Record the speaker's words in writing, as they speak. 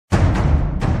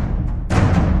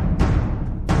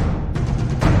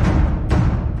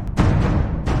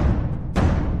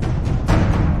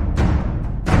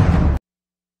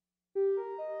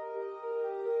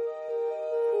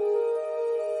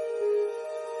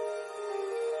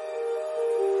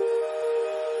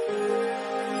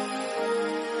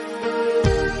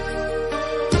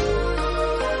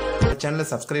சேனலை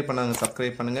சப்ஸ்கிரைப்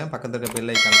பண்ணுங்க பக்கத்துல இருக்க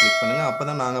பெல் ஐகான் கிளிக் பண்ணுங்க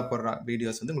அப்பதான் நாங்க போடுற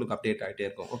வீடியோஸ் வந்து உங்களுக்கு அப்டேட் ஆயிட்டே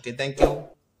இருக்கும். Okay, thank you.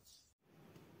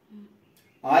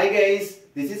 Hi guys,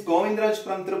 this is Govindraj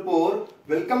from Tripur.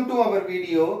 Welcome to our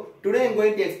video. Today I am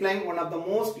going to explain one of the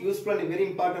most useful and very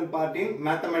important part in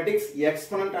mathematics,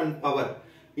 exponent and power.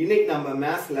 இன்னைக்கு நம்ம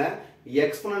மேத்ஸ்ல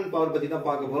exponent power பத்தி தான்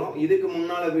பார்க்க போறோம். இதுக்கு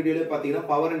முன்னால வீடியோல பாத்தீங்கன்னா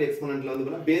power and exponentல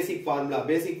வந்து பேசிக் ஃபார்முலா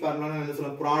என்ன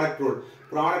சொல்றோம், ப்ராடக்ட்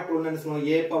ரூல் என்ன சொல்றோம்,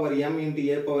 a power m into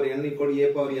a power n equal to a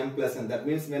power m plus n. That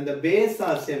means when the base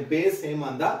are same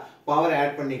ஆந்தா power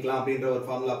add பண்ணிக்கலாம் அப்படிங்கற ஒரு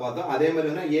ஃபார்முலா பார்த்தோம். அதே மாதிரி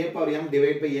வந்து a power m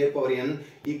divide by a power n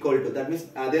equal to, that means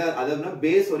Athena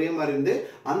base ஒரே மாதிரி இருந்து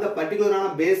அந்த பர்టిక్యులரான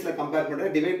பேஸ்ல கம்பேர் பண்ற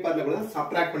டிவைட் பார்ட்ல கூட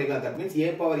சப்ட்ராக்ட் பண்ணிக்கலாம். that means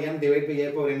a power m divide by a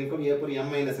power n equal to a power m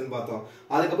minus n பார்த்தோம்.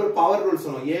 அதுக்கு அப்புறம் பவர் ரூல்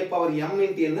சொன்னோம். a power m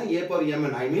into n a power m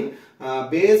n, I mean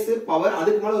base power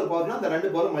அதுக்கு மேல ஒரு பவர்னா அந்த ரெண்டு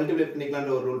power multiply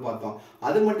பண்ணிக்கலாம்ன்ற ஒரு ரூல் பார்த்தோம்.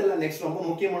 அது மட்டும் இல்ல, நெக்ஸ்ட் ரொம்ப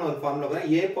முக்கியமான ஒரு ஃபார்முலா பார்த்தா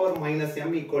a power minus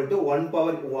m equal to 1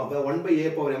 by a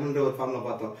power m ன்ற ஒரு ஃபார்முலா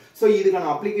பார்த்தோம். சோ இதுக்கான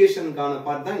அப்ளிகேஷனுக்கான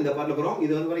பார்ட் தான் இந்த பார்ட்ல போறோம்.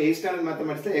 இது வந்து 8th ஸ்டாண்டர்ட்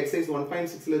மேத்தமேட்டிக்ஸ்ல எக்சர்சைஸ்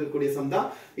 1.6ல இருக்கக்கூடிய சம் தான்.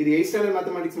 இது 8th ஸ்டாண்டர்ட்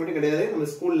மேத்தமேட்டிக்ஸ் மட்டும் கிடையாது, நம்ம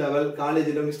ஸ்கூல் லெவல்,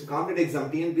 காலேஜ்ல நெக்ஸ்ட் காம்படிட்டிவ் எக்ஸாம்,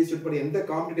 டிஎன்பிஎஸ்சி உட்பட எந்த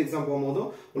காம்படிட்டிவ் எக்ஸாம் போகும்போதும்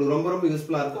உங்களுக்கு ரொம்ப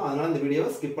யூஸ்ஃபுல்லா இருக்கும். அதனால இந்த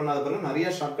வீடியோவை ஸ்கிப் பண்ணாத பாருங்க. நிறைய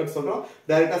ஷார்ட்கட் சொல்றோம்,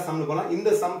 டைரக்டா சம்ல போலாம்.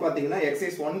 இந்த சம் பாத்தீங்கன்னா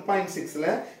எக்சர்சைஸ் 1.6ல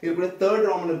இருக்கக்கூடிய தேர்ட்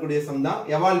ரவுண்ட்ல இருக்கக்கூடிய சம் தான்.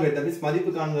 எவால்வேட், தட் இஸ்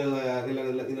மதிப்பு காண்க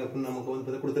நமக்கு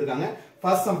வந்து கொடுத்திருக்காங்க.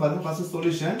 ஃபர்ஸ்ட் சம் பாருங்க, ஃபர்ஸ்ட்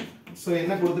சொல்யூஷன். சோ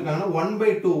என்ன கொடுத்திருக்காங்கன்னா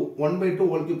 1/2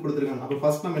 ஹோல் கியூப் கொடுத்திருக்காங்க. அப்ப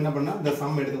ஃபர்ஸ்ட் நம்ம என்ன பண்ணா இந்த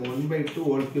சம் எடுத்து 1/2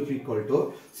 whole cube equal to,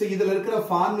 so இதுல இருக்கிற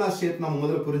ஃபார்முலா ஷேப் நம்ம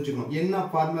முதல்ல புரிஞ்சுக்கணும். என்ன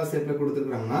ஃபார்முலா ஷேப்ல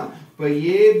கொடுத்திருக்காங்கன்னா, இப்ப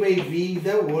a by b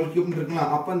the whole cube இருக்குனா,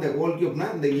 அப்ப இந்த ஹோல் கியூப்னா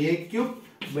இந்த a cube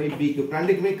by b cube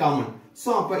ரெண்டுக்குமே காமன். சோ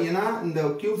அப்ப ஏனா இந்த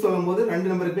கியூப் சொல்லும்போது ரெண்டு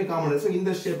நம்பருக்குமே காமன். சோ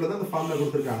இந்த ஷேப்ல தான் இந்த ஃபார்முலா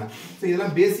கொடுத்திருக்காங்க. சோ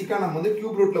இதெல்லாம் பேசிக்கா நம்ம வந்து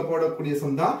கியூப் ரூட்ல போடக்கூடிய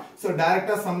சம் தான். சோ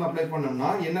டைரக்டா சம் அப்ளை பண்ணோம்னா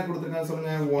என்ன கொடுத்திருக்காங்க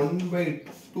சொல்லுங்க,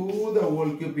 1/2 the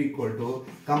whole cube equal to,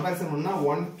 comparison பண்ணா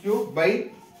 1 cube by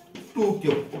 2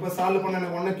 cube. இப்ப சால்வ்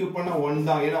பண்ணா 1 cube பண்ணா 1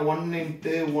 தான். ஏனா 1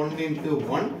 into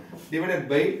 1 divided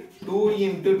by 2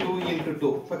 into 2 into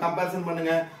 2. இப்ப கம்பேரிசன்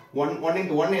பண்ணுங்க, 1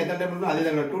 into 1 எத்தனை டைம் பண்ணனும், அதே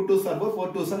தான். 2 2s are 4, 4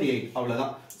 2s are 8,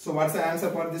 அவ்வளவுதான். So what's the answer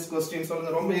for this question?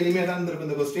 சொல்லுங்க. ரொம்ப எளிமையா தான் இருந்திருக்கு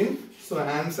இந்த क्वेश्चन. So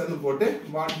answer னு போட்டு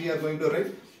what we are going to write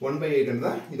 1/8 ன்றத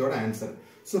இதோட ஆன்சர்.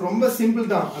 சோ ரொம்ப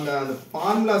சிம்பிள் தான். அந்த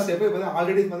ஃபார்முலா ஸ்டெப் இப்ப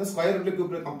ஆல்ரெடி வந்து ஸ்கொயர் ரூட்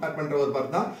கியூப்ல கம்பேர் பண்ற ஒரு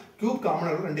பார்ட் தான். கியூப் காமனா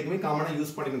ரெண்டுக்குமே காமனா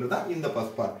யூஸ் பண்ணிக்கிறதா இந்த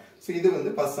ஃபர்ஸ்ட் பார்ட். சோ இது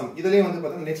வந்து ஃபர்ஸ்ட் சம். இதுலயே வந்து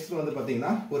பார்த்தா நெக்ஸ்ட் வந்து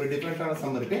பாத்தீங்கன்னா ஒரு டிஃபரண்டான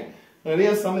சம் இருக்கு.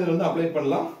 நிறைய சம் இதுல வந்து அப்ளை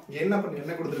பண்ணலாம். என்ன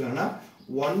கொடுத்திருக்காங்கன்னா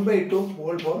 1/2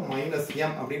 ஹோல் பவர் மைனஸ்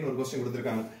m அப்படின்னு ஒரு क्वेश्चन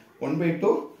கொடுத்திருக்காங்க.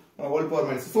 1/2 ஹோல் பவர்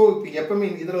மைனஸ். சோ எப்பவுமே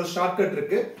இதுல ஒரு ஷார்ட்கட்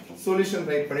இருக்கு. சொல்யூஷன்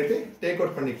ரைட் பண்ணிட்டு டேக்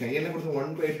அவுட் பண்ணிக்கங்க. என்ன கொடுத்து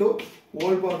 1/2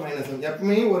 ஹோல் பவர் மைனஸ் m.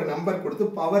 எப்பவுமே ஒரு நம்பர் கொடுத்து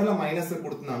பவர்ல மைனஸ்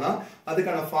கொடுத்தனானா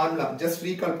அதுக்கான ஃபார்முலா ஜஸ்ட்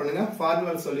ரீகால் பண்ணுங்க.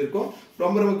 ஃபார்முலா சொல்லிருக்கோம்.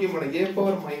 ரொம்ப முக்கியமான a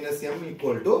power minus m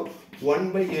equal to 1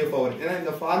 by a power. ஏன்னா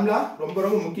இந்த ஃபார்முலா ரொம்ப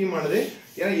முக்கியமானது.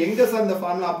 ஏன்னா எங்க சார் இந்த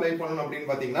ஃபார்முலா அப்ளை பண்ணனும்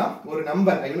அப்படின்னு பாத்தீங்கன்னா, ஒரு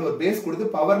நம்பர் ஒரு பேஸ்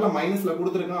கொடுத்து பவர்ல மைனஸ்ல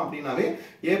கொடுத்திருக்கோம் அப்படினாவே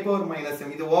a power minus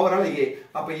m, இது ஓவரால் a.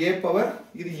 அப்ப a power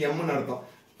இது m ன்னு அர்த்தம்.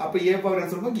 அப்ப a power என்ன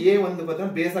சொல்றோம், a வந்து பார்த்தா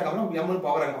பேஸா காமனா m ன்னு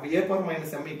பவர் ஆகும். அப்ப a power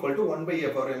minus m equal to 1 by a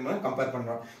power m compare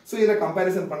பண்றோம். சோ இத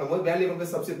கம்பேரிசன் பண்ணும்போது வேல்யூ வந்து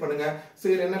சப்ஸ்டிட் பண்ணுங்க. சோ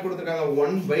இதுல என்ன கொடுத்திருக்காங்க,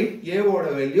 1 by a ஓட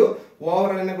வேல்யூ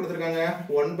ஓவரால் என்ன கொடுத்திருக்காங்க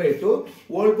 1/2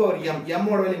 ஹோல் பவர் m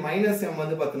ஓட வேல்யூ மைனஸ் m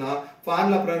வந்து பார்த்தனா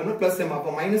ஃபார்முலா பிரகாரம் பிளஸ் m. அப்ப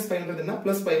 -5 ன்றது என்ன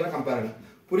 +5 ஆ கம்பேர் பண்ணுங்க.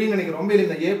 புரியுங்க நினைக்கிறேன். ரொம்ப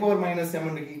எளிமை. a power minus m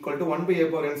equal to 1 by a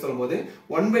power n சொல்லும்போது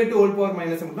 1/2 whole power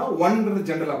minus m னா 1 ன்றது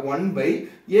ஜெனரலா 1 by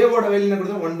a ஓட வேல்யூ என்ன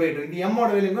கொடுத்தா 1/2. இது m ஓட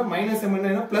வேல்யூ என்ன minus m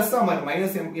என்ன பிளஸ் ஆ மாறும்.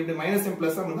 minus m இப்படி minus m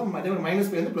பிளஸ் ஆ இருந்தா அதே மாதிரி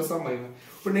 -5 வந்து பிளஸ் ஆ மாறும்.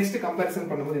 இப்போ நெக்ஸ்ட் கம்பேரிசன்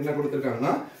பண்ணும்போது என்ன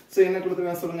கொடுத்திருக்காங்கன்னா, சோ என்ன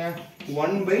கொடுத்திருக்காங்க சொல்லுங்க,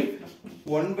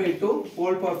 1/2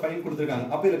 whole power 5 கொடுத்திருக்காங்க.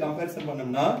 அப்ப இத கம்பேரிசன்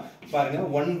பண்ணோம்னா பாருங்க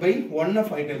 1/1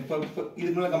 5 டைம்.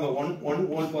 இதுக்கு மேல compare 1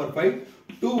 whole power 5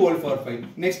 2 whole power 5.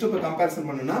 Next இப்ப கம்பேரிசன்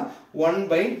பண்ணனும்னா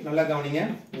 1 நல்லா கவனிங்க,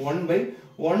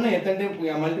 1 எத்தனை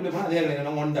டைம் மல்டிப்ளை பண்ணா அதே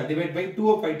கிடைக்கும். 1 தான் divide by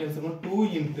 2 5 times 2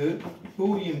 into 2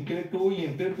 into 2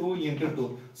 into 2 into 2.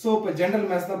 So இப்ப ஜெனரல்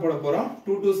மேத்ஸ் தான் போட போறோம்.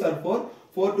 2 2s are 4,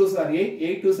 4 2s are 8,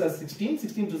 8 2s are 16,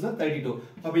 16 2s are 32.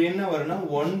 அப்ப என்ன வரும்னா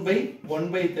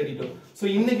 1/32. சோ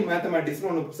இன்னைக்கு மேத்தமேட்டிக்ஸ்ல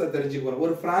ஒன்னு புதுசா தெரிஞ்சுக்க போறோம்.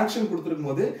 ஒரு ஃபிராக்ஷன்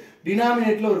கொடுத்திருக்கும்போது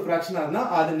டினாமினேட்டர்ல ஒரு ஃபிராக்ஷனா இருந்தா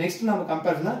அது நெக்ஸ்ட் நம்ம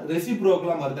கம்பேர் பண்ணா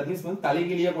ரெசிப்ரோக்கலா மாறும். தட் மீன்ஸ் வந்து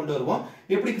தலைகீழியா கொண்டு வருவோம்.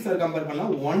 எப்படி சார் கம்பேர்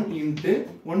பண்ணலாம், 1 into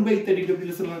 1/32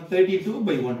 எப்படி சொல்லலாம்,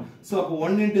 32/1. சோ அப்ப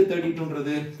 1 into 32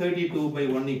 ன்றது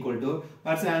 32/1 equal to,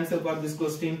 what's the answer for this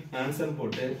question? Answer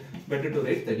போட்டு better to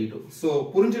write 32. சோ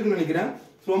புரிஞ்சிருக்கும்னு நினைக்கிறேன்.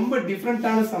 ரொம்ப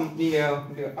டிஃபரெண்டான சம். நீங்க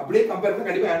அப்படியே கம்பேர் பண்ணா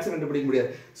கண்டிப்பா ஆன்சர் கண்டுபிடிக்க முடியாது.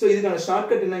 சோ இதுக்கான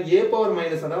ஷார்ட்கட் என்ன, a பவர்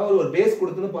மைனஸ், அதாவது ஒரு பேஸ்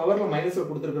கொடுத்து பவர்ல மைனஸ்ல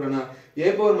கொடுத்திருக்கறேனா a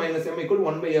power minus m =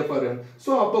 1/a power m. So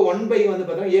அப்ப 1/, வந்து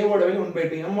பார்த்தா a ஓட வேல்யூ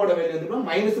 1/2, m ஓட வேல்யூ வந்து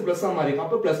மைனஸ் பிளஸ் ஆ மாறிடும்.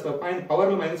 அப்ப பிளஸ்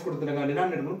பவர்ல மைனஸ் கொடுத்திருக்காங்க,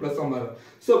 டினாமினேட்டர் பிளஸ் ஆ மாறும்.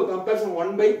 சோ கம்பேரிசன்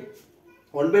 1/2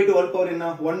 whole power என்ன,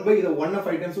 1/, இத 1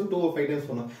 5 times 2 5 times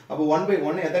பண்ணோம். அப்ப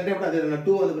 1/1 எத்தனை டைம் அது என்ன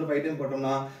 2 அதுக்கு 5 டைம்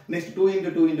போட்டோம்னா நெக்ஸ்ட் 2 *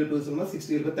 2 * 2 சொன்னா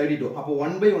 60 இருக்கு 32. அப்ப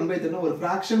 1/1/3 ஒரு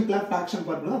ஃபிராக்ஷன்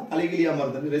பார்ட்னா தலைகீழியா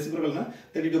மாறுது. ரெசிப்ரோக்கல்னா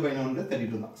 32/9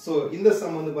 32 தான். சோ இந்த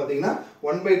சம் வந்து பாத்தீங்கன்னா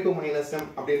 1/2 - m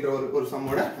அப்படிங்கற ஒரு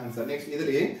சம்மோட ஆன்சர். நெக்ஸ்ட்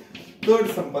இதுலயே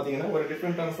தேர்ட் சம் பாத்தீங்கன்னா ஒரு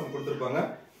டிஃபரண்டான சம் கொடுத்திருப்பாங்க.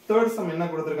 தேர்ட் சம் என்ன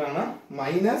கொடுத்திருக்காங்கன்னா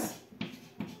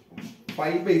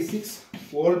 -5/6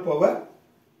 whole power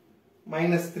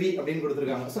 -3 அப்படினு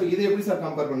கொடுத்திருக்காங்க. சோ இது எப்படி சார்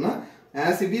கம்பேர் பண்ணா,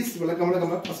 as it is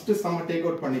விளக்கமா ஃபர்ஸ்ட் சம் டேக்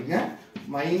அவுட் பண்ணிக்கங்க.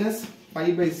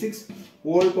 -5/6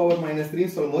 whole power -3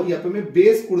 சொல்லும்போது எப்பவுமே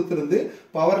பேஸ் கொடுத்திருந்து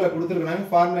பவர்ல கொடுத்திருக்காங்க.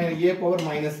 ஃபார்முலா a பவர் -m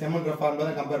என்ற ஃபார்முலா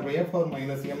தான் கம்பேர் பண்ணி a power -m =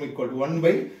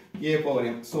 1/a power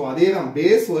m. So அதே தான்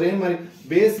பேஸ் ஒரே மாதிரி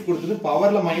பேஸ் கொடுத்துட்டு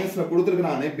பவர்ல மைனஸ்ல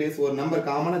கொடுத்திருக்கானே, பேஸ் ஒரு நம்பர்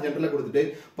காமனா ஜெனரலா கொடுத்துட்டு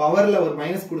பவர்ல ஒரு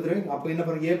மைனஸ் கொடுத்துட்டு அப்ப என்ன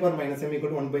பண்ணுங்க, a power -m =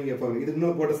 1/a power. இது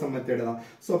இன்னொரு போட்ட சம் மெத்தட் தான்.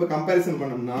 சோ அப்ப கம்பேரிசன்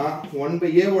பண்ணோம்னா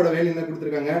 1/a ஓட வேல்யூ என்ன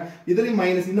கொடுத்திருக்காங்க, இதுலயும்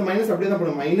மைனஸ், இந்த மைனஸ் அப்படியே தான்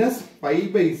போடும்.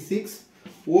 -5/6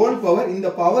 whole power, இந்த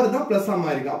பவர் தான் பிளஸ் ஆ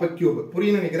மாறிருக்கு. அப்ப கியூப்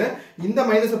புரியும்னு நினைக்கிறேன். இந்த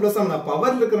மைனஸ் பிளஸ் ஆ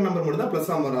பவர்ல இருக்கிற நம்பர் மட்டும் தான் பிளஸ்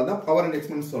ஆ மாறும். அதான் பவர் அண்ட்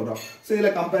எக்ஸ்போனன்ட் சொல்றோம். சோ இதுல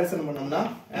கம்பேரிசன் பண்ணோம்னா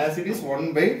as it is 1/,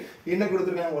 என்ன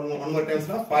கொடுத்திருக்காங்க, one more times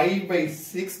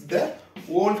 5/6 the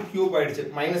whole cube ஆயிடுச்சு.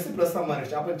 மைனஸ் பிளஸ் ஆ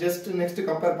மாறிடுச்சு. அப்ப ஜஸ்ட் நெக்ஸ்ட்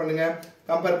கம்பேர் பண்ணுங்க.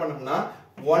 கம்பேர் பண்ணோம்னா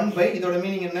 1/, இதோட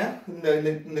மீனிங் என்ன,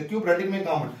 இந்த கியூப் ரெண்டுக்குமே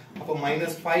காமன். அப்ப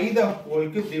 -5 the whole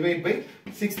cube divide by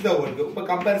 6 the whole cube. இப்ப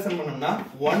கம்பேரிசன் பண்ணோம்னா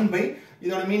 1/,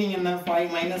 இதோட மீனிங் என்ன, 5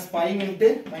 -5 into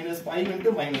 -5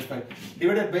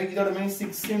 divided by இதோட மீனிங்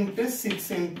 6 into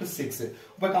 6.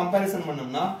 இப்ப கம்பேரிசன்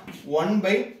பண்ணோம்னா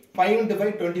 1/5 into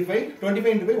 5 25,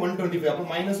 25 into 5 125. அப்ப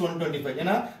 -125.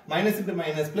 ஏன்னா minus into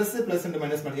minus plus plus into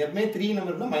minus பண்ணி எப்பவுமே 3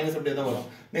 நம்பர்ல மைனஸ் அப்படியே தான் வரும்.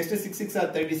 Next 6 6 are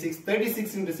 36.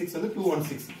 36 into 6 வந்து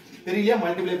 216. தெரியல,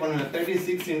 மல்டிப்ளை பண்ணுங்க.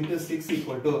 36 into 6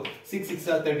 equal to 6 6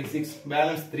 are 36,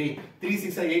 balance 3 3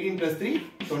 6 are 18 plus 3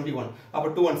 21. அப்ப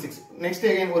 216. நெக்ஸ்ட்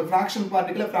அகைன் ஒரு ஃபிராக்ஷன்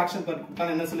பார்ட்டிகுலர் ஃபிராக்ஷன்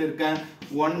பார்ட்டிகுலர் என்ன சொல்லிருக்கேன்,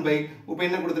 1/, இப்போ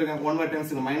என்ன கொடுத்திருக்காங்க 1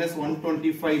 டைம்ஸ்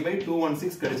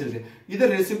 -125/216 கிடைச்சிருக்கு. இத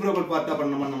ரெசிப்ரோக்கல் பார்ட்டா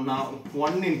பண்ணோம்னா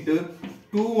 1 into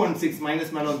 216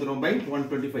 மைனஸ் மேல வந்துரும் by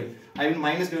 125. I mean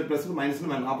minus plus minus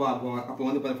மேல. அப்ப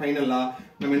வந்து ஃபைனலா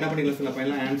நம்ம என்ன பண்ணிக்கலாம், சொல்ல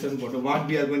ஃபைனலா ஆன்சர் போட்டு what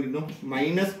we are going to do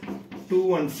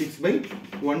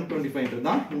 -216/125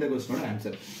 தான் இந்த क्वेश्चनோட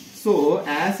answer. So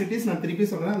as it is, நான் திருப்பி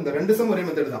சொல்றேன், இந்த ரெண்டு சம் ஒரே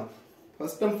மெத்தட் தான்.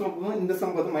 ஃபர்ஸ்ட் சம் சொல்றோம், இந்த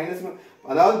சம் பார்த்து மைனஸ்,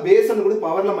 அதாவது பேஸ் வந்து கூட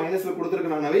பவர்ல மைனஸ்ல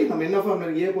கொடுத்திருக்கனாவே நம்ம என்ன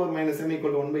formula, a power -m =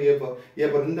 1/a power.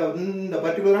 இந்த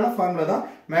பர்టిక్యులரான ஃபார்முலா தான்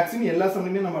மேக்ஸிமம் எல்லா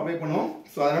சம்லயுமே நம்ம அப்ளை பண்ணுவோம்.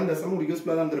 சோ அதனால இந்த சம் உங்களுக்கு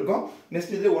யூஸ்ஃபுல்லா தான் இருக்கும்.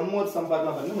 நெக்ஸ்ட் இதுல ஒன் மோர் சம்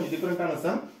பார்க்கலாம் பாருங்க, கொஞ்சம் டிஃபரண்டான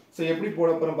சம். சோ எப்படி போட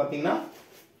போறோம் பாத்தீங்கன்னா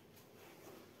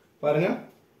பாருங்க.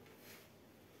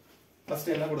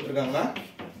 ஃபர்ஸ்ட் என்ன கொடுத்திருக்காங்கன்னா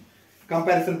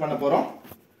கம்பேரிசன் பண்ண போறோம்.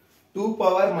 2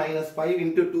 power -5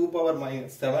 into 2 power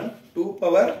 -7, 2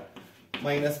 power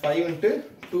 -5 into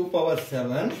 2 power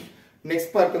 7.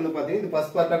 Next part வந்து பாத்தீங்கன்னா இது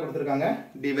ஃபர்ஸ்ட் பார்ட்டா கொடுத்திருக்காங்க,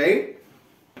 டிவைட்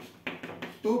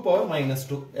 2 power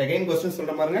 -2. அகைன் क्वेश्चन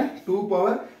சொல்ற பாருங்க, 2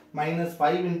 power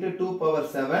 -5 into 2 power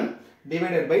 7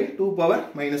 divided by 2 power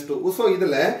 -2. So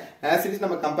இதுல as it is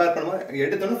நம்ம கம்பேர் பண்ணுவோம்.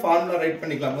 எடுத்தோனே ஃபார்முலா ரைட்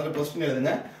பண்ணிக்கலாம். முதல்ல क्वेश्चन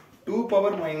எழுதுங்க. 2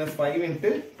 power -5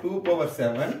 into 2 power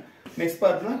 7. next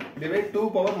part na divide 2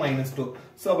 power -2.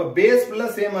 so அப்ப base full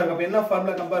same ஆ இருக்கு. அப்ப என்ன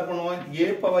ஃபார்முலா கம்பேர் பண்ணுவோம், a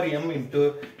power m into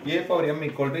a power m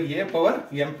equal to a power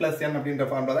m plus n அப்படிங்கற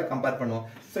formula தான் கம்பேர் பண்ணுவோம்.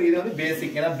 So இது வந்து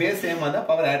பேசிக், ஏனா பேஸ் சேம் ஆ தான்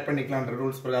பவர் ஆட் பண்ணிக்கலாம்ன்ற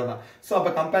ரூல்ஸ் பிரகாரம் தான். சோ அப்ப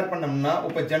கம்பேர் பண்ணோம்னா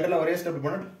இப்ப ஜெனரலா ஒரே ஸ்டெப்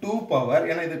பண்ணா 2 பவர்,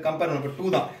 ஏனா இது கம்பேர் பண்ணப்ப 2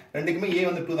 தான், ரெண்டுக்குமே a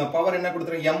வந்து 2 தான். பவர் என்ன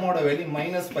கொடுத்துறோம், m ஓட வேல்யூ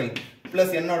 -5 plus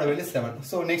n ஓட வேல்யூ 7.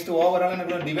 சோ நெக்ஸ்ட் ஓவரால் என்ன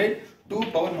பண்ணுவோம், டிவைட் 2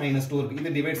 power -2 இருக்கு. இது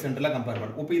டிவைட் சென்டர்ல கம்பேர்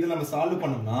பண்ணுவோம். இப்போ இது நம்ம சால்வ்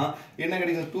பண்ணோம்னா என்ன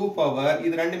கிடைக்கும், 2 பவர்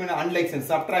இது ரெண்டுமே அன்லைக் சைன்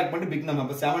சப்ட்ராக்ட் பண்ணி பிக் நம்பர்.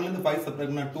 அப்ப 7 ல இருந்து 5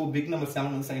 சப்ட்ராக்ட் பண்ணா 2 பிக் நம்பர் 7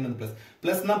 வந்து சைன் வந்து பிளஸ்.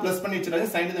 பிளஸ்னா பிளஸ் பண்ணி வச்சிராங்க,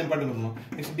 சைன் தான் இம்பார்ட்டன்ட் பண்ணனும்.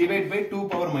 Next divide by 2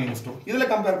 power -2. இதுல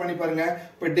கம்பேர் பண்ணி பாருங்க.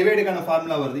 இப்போ டிவைடுக்கான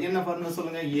ஃபார்முலா வருது. என்ன ஃபார்முலா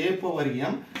சொல்லுங்க, a power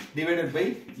m divided by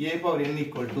a power n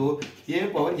equal to a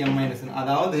power m minus n.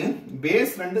 அதாவது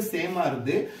பேஸ் ரெண்டு சேமா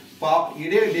இருந்து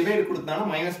இடையில டிவைட் கொடுத்தானா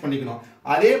மைனஸ் பண்ணிக்கணும்.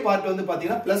 அதே பார்ட் வந்து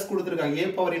பாத்தீங்கன்னா பிளஸ் கொடுத்திருக்காங்க, a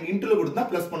power n இன்டர்ல கொடுத்தா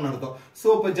பிளஸ் பண்ண அர்த்தம். சோ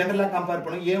இப்போ ஜெனரலா கம்பேர்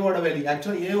பண்ணும், a ஓட வேல்யூ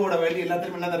ஆக்சுவலா a ஓட வேல்யூ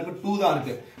எல்லாத்துலயும் என்ன இருக்கு, 2 தான்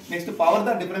இருக்கு. நெக்ஸ்ட் பவர்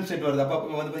தான் டிஃபரன்ஷியேட் வருது. அப்ப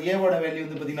வந்து a ஓட வேல்யூ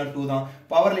வந்து பாத்தீங்கன்னா 2 தான்.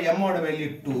 பவர்ல m ஓட value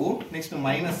 2, next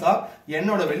minus of n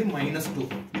ஓட வேல்யூ -2.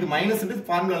 இது மைனஸ்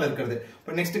ஃபார்முலால இருக்குது.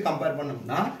 இப்போ நெக்ஸ்ட் கம்பேர்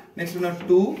பண்ணோம்னா next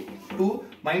 2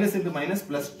 minus into minus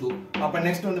plus 2. அப்ப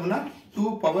next வந்து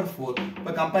 2 power 4.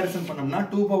 இப்ப comparison பண்ணோம்னா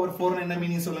 2 power 4 என்ன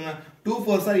மீனிங் சொல்லுங்க? 2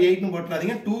 4s are 8 னு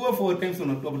போட்டுறாதீங்க. 2 4 times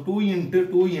சொல்லணும். அப்ப 2 into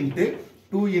 2 into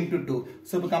 2 into 2.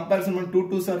 So இப்ப comparison பண்ண 2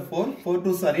 2s are 4, 4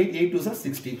 2s are 8, 8 2s are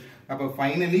 16. அப்ப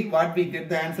finally what we get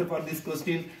the answer for this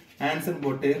question? Answer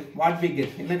போட்டு what we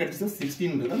get என்ன கிடைச்சது?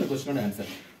 16 ன்றது அந்த क्वेश्चனோட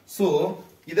ஆன்சர். So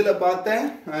இதுல பார்த்த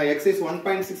exercise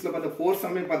 1.6 ல பார்த்த 4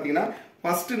 சம்மே பாத்தீங்கன்னா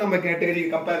first நம்ம கேட்டகரி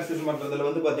கம்பேரிசன் பண்றதுல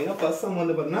வந்து பாத்தீங்கன்னா ஃபர்ஸ்ட் சம்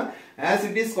வந்து பாத்தீங்கன்னா as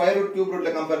it is square root cube rootல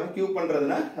compare பண்ணி கியூப்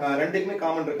பண்றதுனா ரெண்டுக்குமே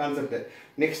காமன் கான்செப்ட்.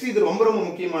 நெக்ஸ்ட் இது ரொம்ப ரொம்ப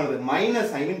முக்கியமானது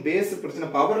மைனஸ் ஐ மீன் பேஸ் பிரச்சனை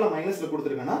பவர்ல மைனஸ்ல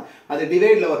கொடுத்திருக்கனா அது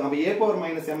டிவைட்ல வரும். அப்ப a power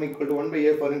minus m equal to 1 by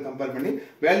a power ன்னு கம்பேர் பண்ணி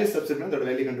வேல்யூ சப்ஸ்டிட்யூட் பண்ணி அதோட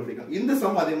வேல்யூ கண்டுபிடிக்கணும். இந்த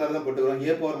சம் அதே மாதிரி தான் போட்டுறோம்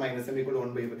a power minus m equal to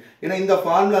 1 by a. ஏனா இந்த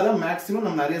ஃபார்முலா தான் மேக்ஸिमम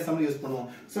நம்ம நிறைய சம் யூஸ் பண்ணுவோம்.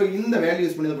 சோ இந்த வேல்யூ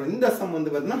யூஸ் பண்ணி இந்த சம்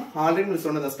வந்து பாத்தீங்கன்னா ஆல்ரெடி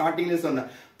சொன்னத ஸ்டார்டிங்லயே சொன்னேன்.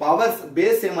 பவர்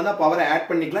பேஸ் சேம் ஆனா பவர் ஆட்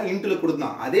பண்ணிக்கலாம் இன்ட்ல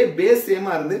கொடுத்தோம். அதே பேஸ்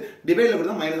சேமா இருந்து டிவைட்ல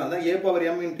கொடுத்தா மைனஸ் அதான் a power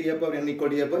m into a power n equal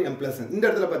to a power m plus n. இந்த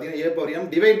இடத்துல பாத்தீங்கன்னா a power m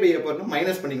divide by a power னு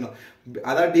மைனஸ் பண்ணிக்கணும்.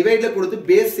 அதாவது டிவைட்ல கொடுத்து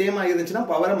பேஸ் சேமா இருந்துச்சுனா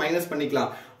பவரை மைனஸ் பண்ணிக்கலாம்.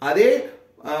 அதே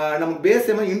நம்ம பேஸ்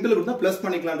சேமா இன்ட்ல கொடுத்தா பிளஸ்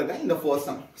பண்ணிக்கலாம் இருக்கேன் இந்த 4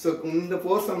 சம். சோ இந்த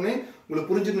 4 சம்மே உங்களுக்கு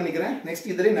புரிஞ்சுன்னு நினைக்கிறேன்.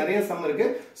 நெக்ஸ்ட் இதுலயே நிறைய சம் இருக்கு.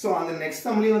 சோ அந்த நெக்ஸ்ட்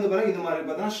சம்லயே வந்து பாருங்க இது மாதிரி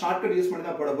பார்த்தா ஷார்ட்கட் யூஸ் பண்ணி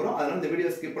தான் போட போறோம். அதனால இந்த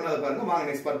வீடியோ ஸ்கிப் பண்ணாத பாருங்க. வாங்க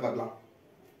நெக்ஸ்ட் பார்ட் பார்க்கலாம்.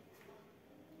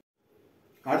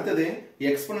 அடுத்தது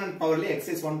எக்ஸ்போனன்ட் பவர்ல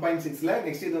எக்ஸசைஸ் 1.6 ல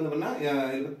நெக்ஸ்ட் இது வந்து பண்ணா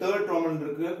தேர்ட் ரோமன்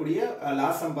இருக்கக்கூடிய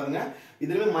லாஸ்ட் சம் பாருங்க.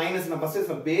 இதுல மைனஸ் நான்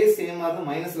ஃபர்ஸ்ட் பேஸ் சேமா தான்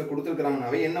மைனஸ்ல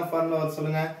கொடுத்திருக்காங்கனாவே என்ன ஃபார்முலா வர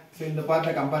சொல்லுங்க. சோ இந்த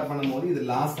பார்ட்ட கம்பேர் பண்ணும்போது இது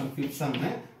last some fifth some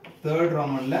third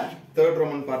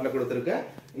Roman பார்ட்ல கொடுத்திருக்க.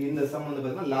 இந்த சம் வந்து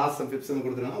பாத்தீங்கன்னா லாஸ்ட் சம் ஃபிஃப்த் சம்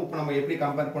கொடுத்திருக்காங்க. இப்போ நம்ம எப்படி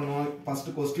கம்பேர் பண்ணுவோம்?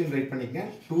 ஃபர்ஸ்ட் क्वेश्चन ரைட் பண்ணிக்கங்க.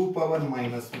 2 power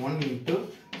minus 1 into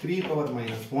 3 power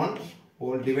minus 1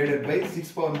 whole divided by 6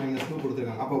 power minus 2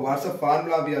 கொடுத்திருக்காங்க. அப்ப what's the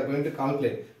formula we are going to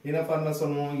calculate? என்ன ஃபார்முலா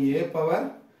சொல்லுவோம்? a power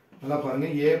நல்லா பாருங்க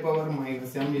a power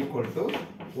minus m equal to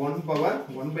 1 power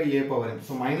 1 by a power m.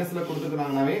 So மைனஸ்ல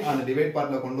கொடுத்திருக்காங்கனாவே அந்த divide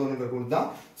பார்ட்ல கொண்டு வரணும்ன்ற rule தான்.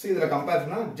 சோ இதுல கம்பேர்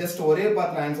பண்ணா ஜஸ்ட் ஒரே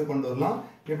பார்ட்ல ஆன்சர் கொண்டு வரலாம்.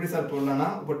 எப்படி சார்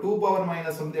போடலாம்னா இப்போ 2 power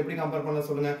minus வந்து எப்படி கம்பேர் பண்ண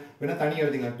சொல்லுங்க. வேணா தனியா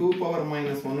எழுதிங்க. 2 power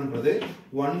minus 1 ன்றது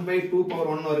 1 by 2 power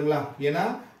 1 வருங்களா? ஏனா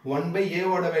 1 by a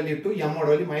ஓட வேல்யூ to m ஓட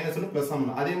வேல்யூ minus 1 plus 1.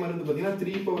 அதே மாதிரி வந்து பாத்தீங்கன்னா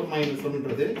 3 power minus 1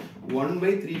 ன்றது 1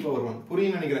 by 3 power 1.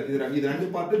 புரியும்னு நினைக்கிறேன். இது ரெண்டு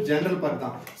பார்ட் ஜெனரல் பார்ட்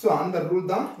தான். சோ அந்த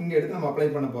ரூல் தான் இங்க எடுத்து நம்ம அப்ளை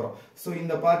பண்ண போறோம். சோ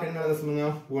இந்த பார்ட் என்ன எழுத சொல்லுங்க.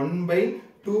 1 by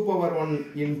 2 power 1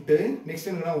 into next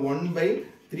என்னன்னா 1 by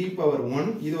 3 power 1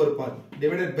 இது ஒரு part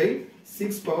divided by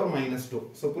 6 power minus 2.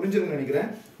 So புரிஞ்சிருக்கும்னு நினைக்கிறேன்.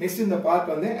 நெக்ஸ்ட் இந்த பார்ட்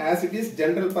வந்து as it is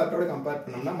general பார்ட்டோட compare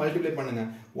பண்ணோம்னா மல்டிப்ளை பண்ணுங்க.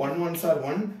 1 1s are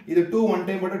 1. இது 2 1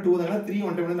 டைம் போட்டா 2 தான. 3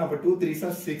 1 டைம் போட்டா அப்ப 2 3s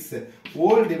are 6.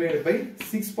 Whole divided by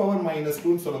 6 power minus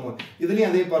 2 னு சொல்லுங்க. இதுலயும்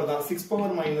அதே பார்ட் தான். 6 power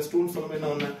minus 2 னு சொல்லும்போது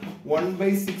என்ன வரும்? 1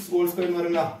 by 6 whole square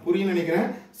வருங்களா? புரியும்னு நினைக்கிறேன்.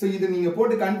 சோ இது நீங்க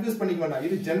போட்டு கன்ஃபியூஸ் பண்ணிக்க வேண்டாம்.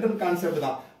 இது ஜெனரல் கான்செப்ட்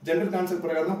தான். ஜெனரல் கான்செப்ட்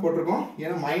பிரகாரம் தான் போட்டுருக்கோம்.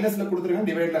 ஏன்னா மைனஸ்ல கொடுத்திருக்காங்க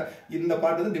டிவைட்ல இந்த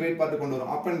பார்ட் வந்து டிவைட் பார்ட் கொண்டு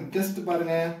வரும். அப்ப ஜஸ்ட்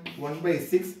பாருங்க 1 by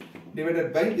 6 divided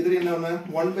by இதுல என்ன வரும்?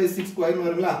 1 by 6 ஸ்கொயர்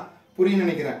வருங்களா? புரியும்னு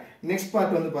நினைக்கிறேன். நெக்ஸ்ட்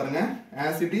பார்ட் வந்து பாருங்க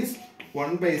as it is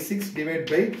 1 by 6 divided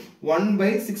by 1 by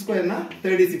 6 square னா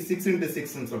 36 6 into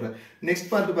 6 னு சொல்றேன். நெக்ஸ்ட்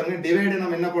பார்ட் பாருங்க டிவைட்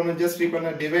நம்ம என்ன பண்ணுவோம்? ஜஸ்ட்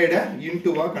ரீபண்ண டிவைட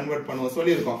இன்டு வா கன்வர்ட் பண்ணுவோம்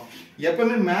சொல்லி இருக்கோம்.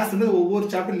 எப்பவுமே மேத்ஸ் வந்து ஒவ்வொரு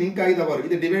சாப்டர் லிங்க் ஆகி தான் வரும்.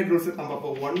 இது டிவைட் ரூல்ஸ் நம்ம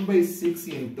அப்போ 1 by 6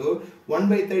 into 1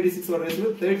 by 36 வர ரேஷியோ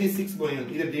 36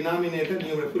 போயிடும். இது டினாமினேட்டர்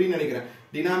நியூமரேட்டர் புரியும்னு நினைக்கிறேன்.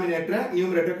 டினாமினேட்டர்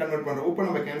நியூமரேட்டர் கன்வர்ட் பண்றோம். இப்போ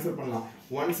நம்ம கேன்சல் பண்ணலாம்.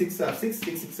 1 6 are 6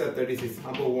 6 6 are 36.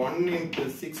 அப்போ 1 into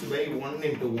 6 by 1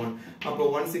 into 1. அப்போ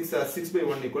 1 6 are 6 by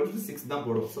 1 equal to 6 தான்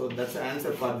போடும். So that's the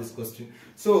answer for this question.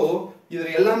 So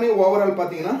இதுல எல்லாமே ஓவரால்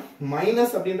பாத்தீங்கன்னா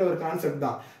மைனஸ் அப்படின்ற ஒரு கான்செப்ட்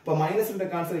தான். இப்போ மைனஸ்ன்ற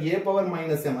concept a power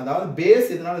minus m அதாவது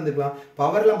பேஸ் இதனால இருந்துக்கலாம்.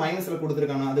 பவர்ல மைனஸ்ல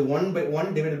கொடுத்திருக்காங்க. அது 1 by 1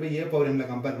 divided by a power m ல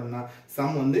கம்பேர் பண்ணா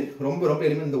சம் வந்து ரொம்ப ரொம்ப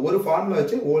எளிமையா இந்த ஒரு ஃபார்முலா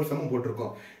வச்சு ஹோல் சம்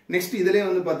போட்டுருக்கோம். நெக்ஸ்ட் இதுலயே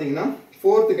வந்து பாத்தீங்கன்னா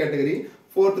ஃபோர்த் கேட்டகரி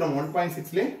ஃபோர்த் நம்ம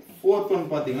 1.6 ல ஃபோர்த்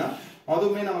ஒன் பாத்தீங்கன்னா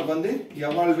அதுவுமே நமக்கு வந்து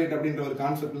எவால்வேட் அப்படின்ற ஒரு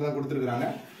கான்செப்ட்ல தான் கொடுத்திருக்காங்க.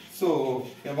 சோ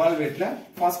எவால்வேட்ல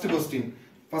ஃபர்ஸ்ட் क्वेश्चन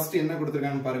ஃபர்ஸ்ட் என்ன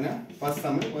கொடுத்திருக்காங்கன்னு பாருங்க. ஃபர்ஸ்ட்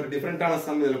சம் ஒரு டிஃபரண்டான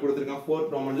சம் இதல கொடுத்திருக்காங்க.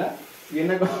 ஃபோர்த் ரோமன்ல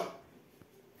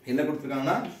என்ன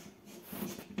கொடுத்திருக்காங்கன்னா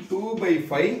 2 by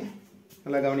 5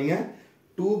 நல்லா கவனிங்க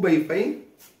 2 by 5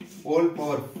 whole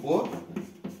power 4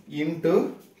 into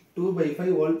 2 by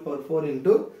 5 whole power 4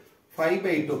 into 5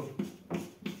 by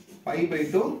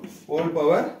 2 whole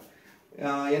power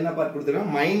என்ன பார்ட்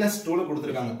கொடுத்திருக்காங்க -2 ல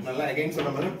கொடுத்திருக்காங்க. நல்லா அகைன் சொல்ற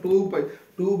மாதிரி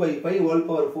 2 by 5 whole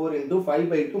power 4 into 5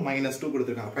 by 2 -2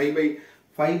 கொடுத்திருக்காங்க.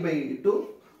 5 by 2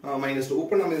 -2.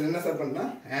 இப்போ நம்ம என்ன சார் பண்ணா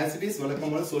as it is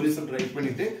வழக்கம் போல சொல்யூஷன் ரைட்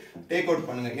பண்ணிட்டு டேக் அவுட்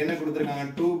பண்ணுங்க. என்ன கொடுத்திருக்காங்க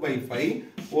 2 by 5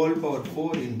 whole power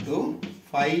 4 into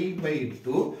 5 by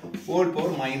 2 whole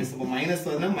power minus. இப்போ மைனஸ்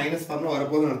வரனா மைனஸ் ஃபார்முலா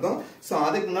வரப்போகுதுன்னு அர்த்தம். சோ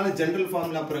அதுக்கு முன்னால ஜெனரல்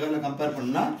ஃபார்முலா பிரகாரம் கம்பேர்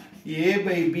பண்ணா a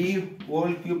by b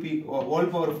whole cube whole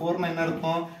power 4 என்ன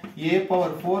இருக்கும் a power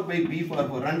 4 by b power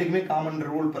 4 ரெண்டுக்குமே காமன்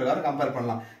ரூல் பிரகாரம் கம்பேர்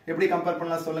பண்ணலாம் எப்படி கம்பேர்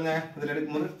பண்ணலாம் சொல்லுங்க இதுல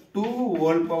எடுக்கும்போது 2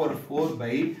 whole power 4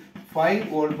 by 5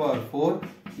 whole power 4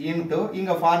 into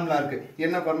இங்க ஃபார்முலா இருக்கு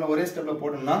என்ன ஃபார்முலா ஒரே ஸ்டெப்ல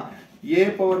போடணும்னா a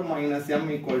power minus m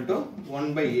equal to 1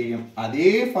 by am அதே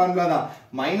ஃபார்முலா தான்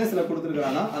மைனஸ்ல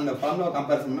கொடுத்திருக்கானா அந்த ஃபார்முலா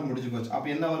கம்பேரிசன் பண்ண முடிஞ்சு போச்சு அப்ப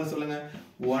என்ன வரும் சொல்லுங்க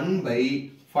 1 by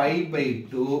 5 by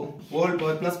 2 whole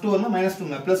power plus 2 வந்து minus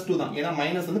 2 plus 2 தான் ஏனா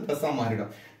மைனஸ் வந்து பிளஸ் ஆ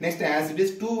மாறிடும் next as it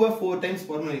is 2 4 times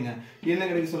போறீங்க என்ன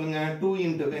கிடைக்கும் சொல்லுங்க 2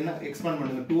 into என்ன எக்ஸ்பாண்ட்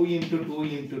பண்ணுங்க 2 into 2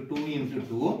 into 2 into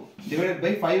 2 divided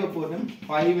by 5 4 times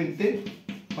 5 into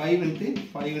 5 into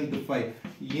 5 into 5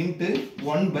 into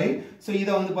 1 by so இத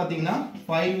வந்து பாத்தீங்கன்னா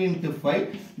 5 into 5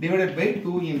 divided by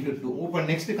 2 into 2 இப்போ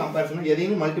நெக்ஸ்ட் கம்பேரிசன்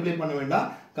எதையுமே மல்டிப்ளை பண்ண வேண்டாம்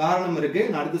காரணம் இருக்கு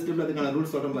நான் அடுத்த ஸ்டெப்ல அதுக்கான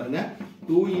ரூல்ஸ் சொல்றேன் பாருங்க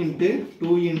 2 into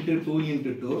 2 into 2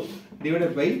 into 2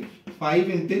 divided by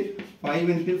 5 into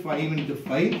 5 into 5 into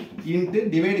 5 into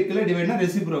divided டிவைட்னா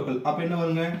reciprocal அப்ப என்ன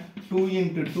வருங்க 2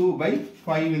 into 2 by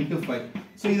 5 into 5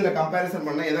 சோ இதுல கம்பேரிசன்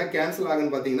பண்ணா எதா கேன்சல்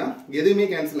ஆகுன்னு பாத்தீங்கன்னா எதுவுமே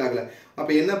கேன்சல் ஆகல அப்ப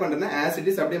என்ன பண்றேன்னா as it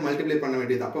is அப்படியே மல்டிப்ளை பண்ண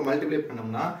வேண்டியது அப்ப மல்டிப்ளை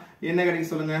பண்ணோம்னா என்ன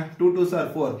கிடைக்கும் சொல்லுங்க 2 2s are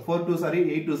 4 4 2s are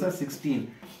 8 2s are 16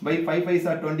 by 5 5s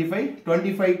are 25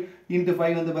 25 into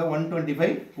 5 வந்து 125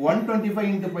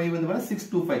 125 into 5 வந்து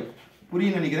 625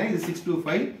 புரியும் நினைக்கிறேன் இது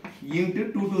 625 into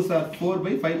 2 2s are 4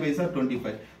 by 5 5s are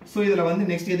 25 so இதுல வந்து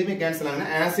நெக்ஸ்ட் எதுமே கேன்சல் ஆகல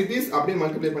as it is அப்படியே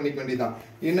மல்டிப்ளை பண்ணிக்க வேண்டியதுதான்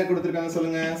என்ன கொடுத்திருக்காங்க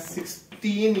சொல்லுங்க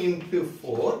 16 into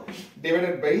 4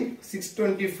 divided by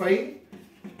 625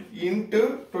 into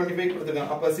 25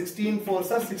 கொடுத்திருக்காங்க அப்ப 16 4s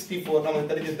are 64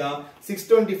 நமக்கு தெரிஞ்சதுதான்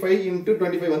 625 into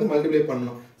 25 வந்து மல்டிப்ளை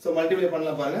பண்ணனும் சோ மல்டிப்ளை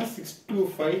பண்ணலாம் பாருங்க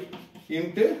 625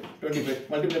 into 25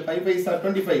 multiply 5 5s are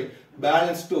 25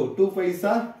 balance 2 2 5s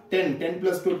are 10 10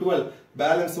 plus 2 12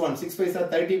 balance 1 6 5s are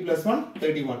 30 plus 1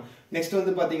 31 next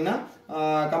வந்து பாத்தீங்கன்னா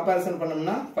கம்பேரிசன்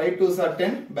பண்ணோம்னா 5 2s are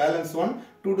 10 balance 1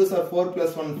 2 2s are 4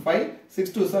 plus 1 5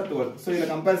 6 2s are 12 so இத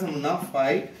கம்பேரிசன் பண்ணா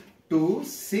 5 2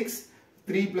 6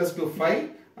 3 plus 2 5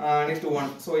 next 1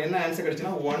 so என்ன answer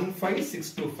கிடைச்சுனா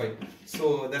 15625 so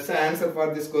that's the answer for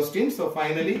this question so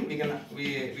finally we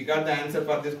got the answer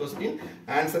for this question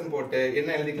answer போட்டு என்ன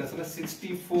எழுதிக்கலாம் சொல்ல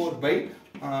 64 by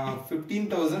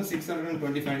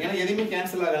 15625 ஏனா எதுமே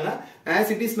cancel ஆகலனா as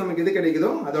it is நமக்கு எது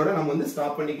கிடைக்குதோ அதோட நம்ம வந்து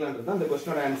ஸ்டாப் பண்ணிக்கலாம்ன்றது அந்த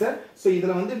क्वेश्चनோட ஆன்சர் சோ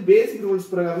இதுல வந்து பேசிக்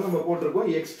ரூல்ஸ் பிரகாரம் நம்ம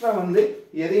போட்டுருக்கோம் எக்ஸ்ட்ரா வந்து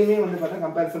எதையுமே வந்து பார்த்தா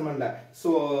கம்பேரிசன் பண்ணல சோ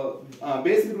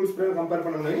பேசிக் ரூல்ஸ் பிரகாரம் கம்பேர்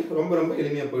பண்ணனும்னா ரொம்ப ரொம்ப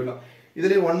எளிமையா போய்டும்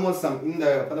இதுல one more sum இந்த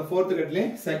அந்த fourth கட்ல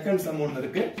செகண்ட் sum ஒன்னு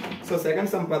இருக்கு சோ செகண்ட்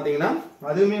sum பாத்தீங்கன்னா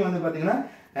அதுவுமே வந்து பாத்தீங்கன்னா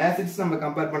as it is நம்ம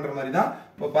கம்பேர் பண்ற மாதிரி தான்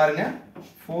இப்போ பாருங்க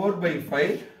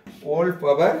 4/5 whole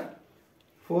power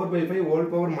 4/5 whole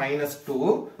power minus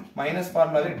 2 minus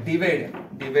formula divide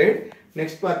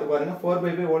next part பாருங்க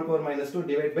 4/5 whole power minus 2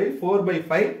 divide by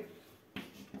 4/5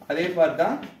 அதே part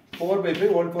தான்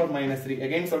 4/5 whole power minus 3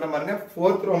 again சொல்றேன் பாருங்க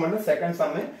fourth roman second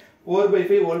sum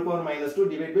 4/5 whole power minus 2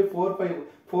 divide by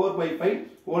 4/5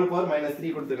 whole power minus 3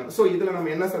 கொடுத்திருக்காங்க so இதுல நம்ம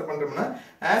என்ன sir பண்றோம்னா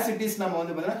as it is நம்ம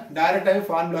வந்து பார்த்தா டைரக்டாவே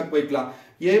ஃபார்முலாக்கு போய்க்கலாம்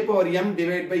a power m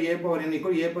divide by a power n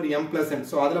equal a power m plus n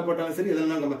so அதுல போட்டாலும் சரி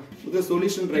இதெல்லாம் நம்ம புது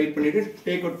சொல்யூஷன் ரைட் பண்ணிட்டு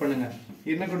டேக் அவுட் பண்ணுங்க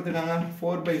என்ன கொடுத்திருக்காங்க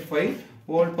 4/5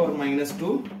 whole power minus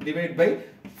 2 divide by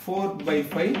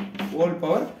 4/5 whole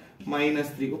power minus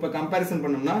 3 இப்ப கம்பேரிசன்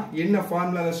பண்ணோம்னா என்ன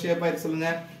ஃபார்முலால ஷேப் ஆயிருக்கு சொல்லுங்க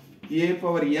a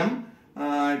power m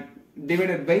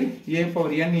divided by a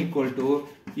power n equal to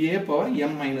a power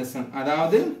m minus 1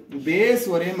 அதாவது பேஸ்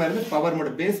ஒரே மாதிரி இருந்து பவர்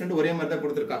மட்டும் பேஸ் ரெண்டு ஒரே மாதிரி தான்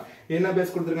கொடுத்திருக்காங்க என்ன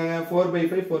பேஸ் கொடுத்திருக்காங்க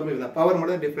 4/5 4/5 தான் பவர்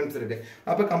மட்டும் டிஃபரன்ஸ் இருக்கு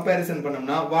அப்ப கம்பேரிசன்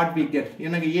பண்ணோம்னா வாட் we get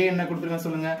எனக்கு a என்ன கொடுத்திருக்காங்க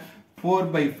சொல்லுங்க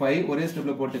 4/5 ஒரே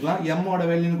ஸ்டெப்ல போட்டுக்கலாம் m ஓட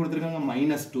வேல்யூ கொடுத்திருக்காங்க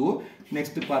 -2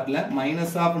 நெக்ஸ்ட் பார்ட்ல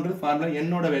மைனஸ் ஆஃப்ன்றது ஃபார்முலா n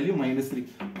ஓட வேல்யூ -3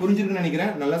 புரிஞ்சிருக்குன்னு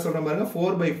நினைக்கிறேன் நல்லா சொல்றேன் பாருங்க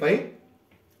 4/5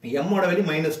 m ஓட வேல்யூ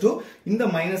 -2 இந்த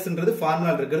மைனஸ்ன்றது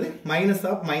ஃபார்முலா இருக்குது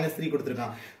 -3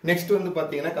 கொடுத்திருக்கான் நெக்ஸ்ட் வந்து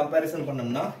பாத்தீங்கன்னா கம்பேரிசன்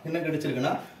பண்ணோம்னா என்ன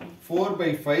கிடைச்சிருக்குன்னா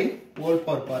 4/5 whole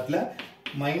power பார்ட்ல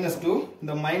 -2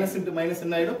 இந்த மைனஸ் இன்டு மைனஸ்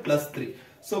என்ன ஆயிடும் +3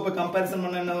 சோ இப்ப கம்பேரிசன்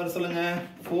பண்ணா என்ன வரும் சொல்லுங்க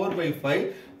 4/5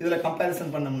 இதுல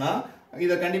கம்பேரிசன் பண்ணோம்னா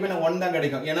இத கண்டிப்பா 1 தான்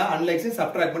கிடைக்கும் ஏனா unlike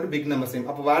subtract பண்ணி big number same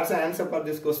அப்ப what's the answer for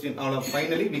this question now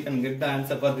finally we can get the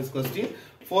answer for this question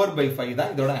 4/5 தான்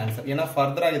இதோட ஆன்சர் ஏனா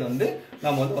ஃபர்தரா இது வந்து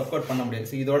நாம வந்து வொர்க் அவுட் பண்ண முடியாது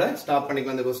சோ இதோட ஸ்டாப்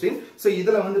பண்ணிக்கலாம் இந்த क्वेश्चन சோ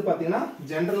இதுல வந்து பாத்தீங்கன்னா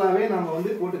ஜெனரலாவே நாம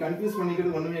வந்து போட்டு கன்ஃபியூஸ்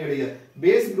பண்ணிக்கிறது ஒண்ணுமே கிடையாது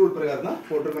பேசிக் ரூல் பிரகாரம் தான்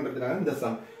போட்டுறதுக்காக இந்த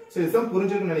சம் சோ இது சம்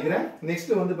புரிஞ்சிருக்குன்னு நினைக்கிறேன்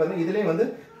நெக்ஸ்ட் வந்து பாத்தீங்கன்னா இதுலயே வந்து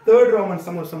தேர்ட் ரோமன்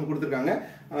சம் ஒரு சம் கொடுத்திருக்காங்க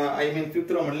ஐ மீன்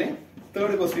 5th ரோமன்ல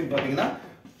தேர்ட் क्वेश्चन பாத்தீங்கன்னா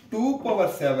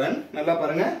 2/7 நல்லா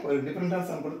பாருங்க ஒரு டிஃபரண்டான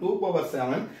சம் போடு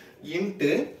 2/7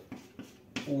 into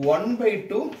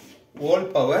 1/2 whole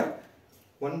power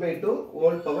 1 by 2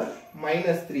 whole power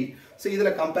minus 3. So இதுல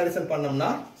comparison பண்ணோம்னா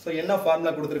so என்ன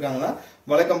ஃபார்முலா கொடுத்திருக்காங்கன்னா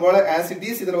வழக்கம் போல as it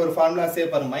is இதுல ஒரு ஃபார்முலா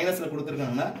சேவ் பாருங்க மைனஸ்ல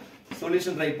கொடுத்திருக்காங்கன்னா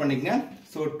சொல்யூஷன் ரைட் பண்ணிக்கங்க.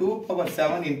 so 2 power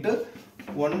 7 into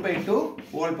 1 by 2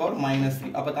 whole power minus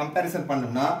 3. அப்ப comparison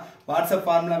பண்ணோம்னா what's the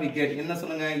formula we get? என்ன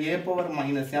சொல்லுங்க? a power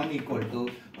minus m equal to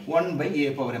 1 by a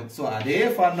power m. so அதே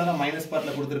formula தான் மைனஸ்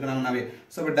பார்ட்ல கொடுத்திருக்காங்கனாவே.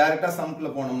 so இப்ப டைரக்டா சம்க்குள்ள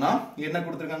போனோம்னா என்ன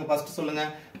கொடுத்திருக்காங்க ஃபர்ஸ்ட் சொல்லுங்க.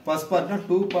 ஃபர்ஸ்ட் பார்ட்னா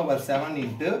 2 power 7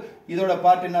 into இதோட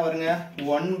பார்ட் என்ன வருங்க?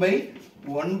 1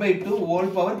 by 2 whole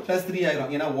power plus 3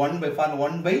 ஆயிரும். ஏனா 1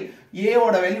 by a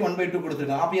ஓட வேல்யூ 1 by 2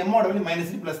 கொடுத்திருக்காங்க. அப்ப m ஓட வேல்யூ minus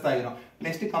 3 plus ஆயிரும்.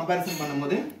 நெக்ஸ்ட் கம்பேரிசன்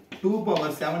பண்ணும்போது 2 power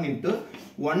 7 into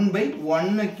 1 by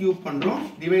 1 cube பண்றோம்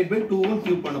divide by 2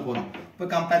 cube பண்ண போறோம். இப்ப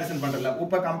கம்பேரிசன் பண்றல.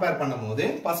 இப்ப கம்பேர் பண்ணும்போது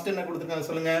ஃபர்ஸ்ட் என்ன கொடுத்திருக்காங்க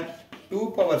சொல்லுங்க. 2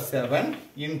 power 7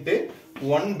 into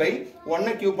 1 by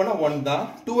 1 cube பண்ணா 1 தான்.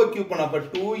 2 cube பண்ணா அப்ப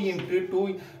 2 into 2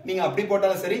 நீங்க அப்படி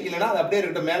போட்டாலும் சரி இல்லனா அது அப்படியே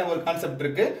இருக்கட்டும். மேல ஒரு கான்செப்ட்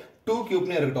இருக்கு 2 cube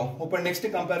னே இருக்கட்டும். இப்போ நெக்ஸ்ட்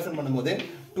கம்பேரிசன் பண்ணும்போது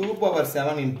 2 power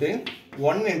 7 into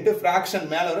 1 into fraction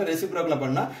மேல வர ரெசிப்ரோக்கல்ல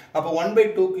பண்ணா அப்ப 1 by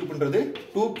 2 cube ன்றது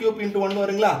 2 cube into 1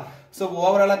 வருங்களா? So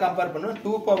overall கம்பேர் பண்ணா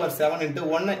 2 power 7 into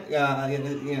 1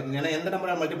 ஏனா எந்த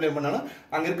நம்பரை மல்டிப்ளை பண்ணாலும்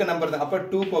அங்க இருக்க நம்பர் தான். அப்ப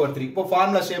 2 power 3. இப்போ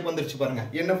ஃபார்முலா ஷேப் வந்துருச்சு பாருங்க.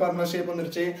 என்ன ஃபார்முலா ஷேப்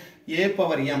வந்துருச்சு? a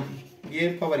power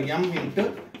m into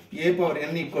a power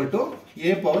n equal to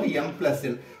a power m plus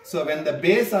l. So when the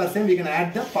base are same we can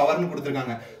add the power னு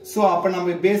கொடுத்திருக்காங்க. So அப்ப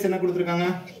நம்ம base என்ன கொடுத்திருக்காங்க?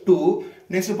 2.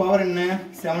 நெக்ஸ்ட் பவர் என்ன?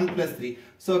 7 plus 3.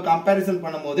 So comparison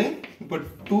பண்ணும்போது இப்போ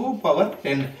 2 power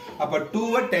 10. அப்ப 2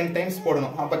 வை 10 times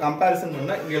போடணும். அப்ப கம்பேரிசன்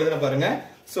பண்ணா இங்க எழுதுன பாருங்க.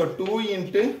 So 2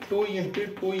 into 2 into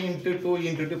 2 into 2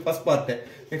 into 2 first part.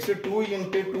 Next 2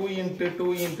 into 2 into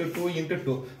 2 into 2 into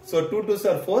 2. So 2 2s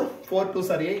are 4, 4 2s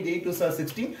are 8, 8 2s are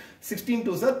 16, 16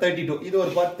 2s are 32. இது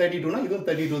ஒரு part 32 னா இதுவும்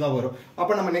 32 தான் வரும்.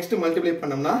 அப்ப நம்ம நெக்ஸ்ட் மல்டிப்ளை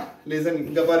பண்ணோம்னா listen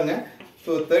இங்க பாருங்க.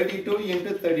 So 32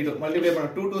 into 32 மல்டிப்ளை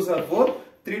பண்ணா 2 2s are 4,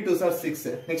 3 2s are 6.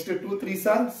 Next 2 3s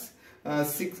are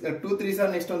 6, 2 3s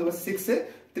are next வந்து 6,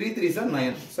 3 3s are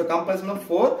 9. So comparison of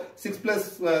 4, 6 plus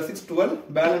 6 12,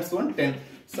 balance 1 10.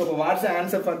 So what's the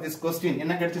answer for this question?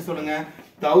 என்ன கிடைச்சு சொல்லுங்க?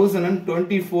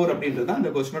 1024 அப்படின்றது தான் இந்த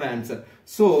क्वेश्चनோட ஆன்சர்.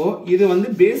 சோ இது வந்து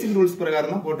பேசிக் ரூல்ஸ்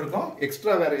பிரகாரம் தான் போட்டுருக்கோம்.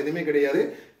 எக்ஸ்ட்ரா வேற எதுவுமே கிடையாது.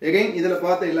 அகைன் இதுல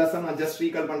பார்த்த எல்லா சம் நான் ஜஸ்ட்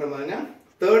ரீகால் பண்ற மாதிரிங்க.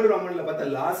 தேர்ட் ரோமன்ல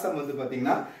பார்த்த லாஸ்ட் சம் வந்து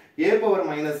பாத்தீங்கன்னா a power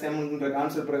minus m ன்ற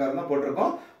கான்செப்ட் பிரகாரம் தான்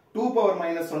போட்டுருக்கோம். 2 power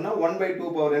minus சொன்னா 1 by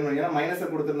 2 power n. ஏன்னா மைனஸ்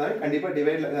கொடுத்திருந்தாலே கண்டிப்பா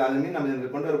டிவைட் அது மீன் நம்ம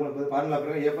கொண்டு வரப்போற ஃபார்முலா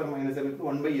பிரகாரம் a power minus m க்கு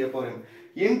 1 by a power m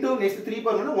into next 3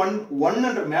 power 1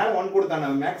 என்ற மேல 1 கொடுத்தானே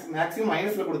மேக்ஸிமம்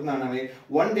மைனஸ்ல கொடுத்தானே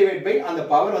 1 டிவைட் பை அந்த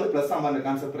பவர் வந்து பிளஸ் ஆமா அந்த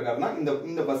கான்செப்ட் பிரகாரம் தான்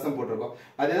இந்த பர்சன் போட்டுருக்கோம்.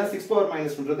 அதேதான் 6 power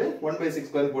minus ன்றது 1 by 6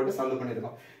 ஸ்கொயர் போட்டு சால்வ்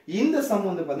பண்ணிருக்கோம். இந்த சம்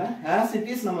வந்து பாத்தீங்கன்னா as it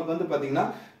is நமக்கு வந்து பாத்தீங்கன்னா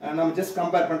நம்ம ஜஸ்ட்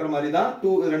கம்பேர் பண்ற மாதிரி தான்.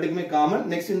 2 ரெண்டுக்குமே காமன்.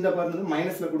 நெக்ஸ்ட் இந்த பார்ட் வந்து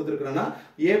மைனஸ்ல கொடுத்திருக்கறோம்னா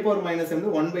a power minus m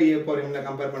 1 by a power m ல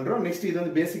கம்பேர் பண்றோம். நெக்ஸ்ட் இது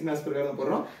வந்து பேசிக் மேத்ஸ் பிரகாரம்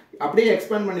போறோம். அப்படியே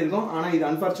எக்ஸ்பேண்ட் பண்ணிருக்கோம். ஆனா இது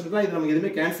அன்ஃபார்ச்சுனேட்டா இது நமக்கு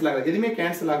எதுமே கேன்சல் ஆகல. எதுமே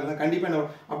கேன்சல் ஆகல. கண்டிப்பா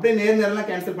அப்படியே நேரா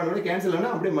கேன்சல் பண்ணவே கேன்சல் ஆனா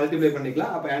அப்படியே மல்டிப்ளை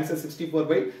பண்ணிக்கலாம். அப்ப ஆன்சர் 64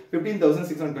 by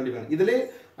 15621. இதுல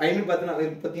I mean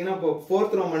பாத்தீங்கன்னா இப்போ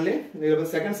 4th ரோமன்ல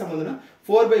second sum வந்துனா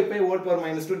 4 by pi whole power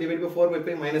minus 2 divided by 4 by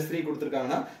pi minus 3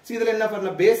 கொடுத்திருக்காங்கன்னா so இதுல என்ன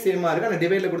பண்ணலாம் பேஸ் சேமா இருக்கு. ஆனா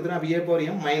டிவைட்ல கொடுத்தா அப்ப a power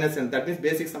m minus n that means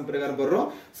basic sum பிரகாரம் போறோம்.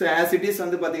 சோ as it is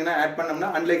வந்து பாத்தீங்கன்னா ஆட் பண்ணோம்னா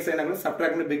unlike sign கூட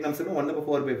subtract பண்ணி big numbers 1 by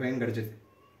 4 by 5 ன்னு கிடைச்சிது.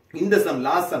 இந்த சம்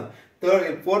லாஸ்ட் சம்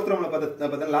fourth ரோமன்ல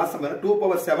பார்த்தா last some 2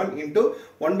 power 7 into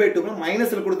 1 by 2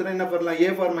 மைனஸ்ல கொடுத்தா என்ன பண்ணலாம் a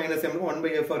power minus m 1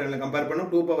 by a power n compare பண்ணோம்.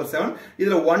 2 power 7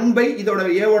 இதுல 1 by இதோட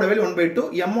a ஓட வேல்யூ 1 by 2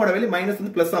 m ஓட வேல்யூ மைனஸ்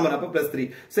வந்து பிளஸ் ஆமா அப்ப plus 3.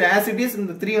 So as it is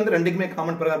இந்த 3 வந்து ரெண்டுக்குமே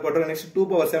காமன் பிரகாரம் போட்டுறோம். Next 2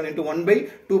 power 7 into 1 by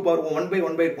 2 power 1 by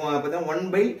 1 by பார்த்தா 1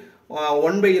 by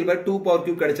 1 by 2 power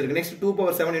cube கிடைச்சிருக்கு. Next 2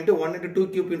 power 7 into 1 into 2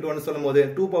 cube into 1 சொல்லும்போது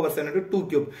 2 power 7 into 2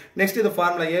 cube. நெக்ஸ்ட் இந்த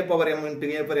formula a power m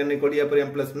into a power n equal to a power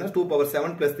m plus 2 power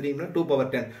 7 plus 3 into 2 power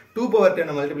 10. 2 power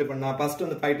 10 multiply பண்ணா first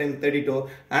வந்து 5 times 32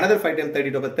 another 5 times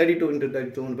 32 அப்ப 32 into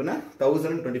 32 பண்ணா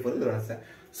 1024 இது answer.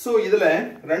 So இதுல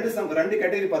ரெண்டு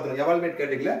category பார்த்தோம். Evaluate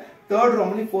கேட்டகரியில தேர்ட்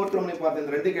ரோமன்ல ஃபோர்த் ரோமன்ல பார்த்த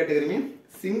இந்த ரெண்டு கேட்டகரியுமே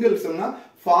சிங்கிள் சொன்னா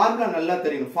ஃபார்முலா நல்லா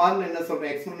தெரியும். ஃபார்முலா என்ன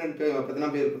சொல்றேன்? எக்ஸ்போனன்ட்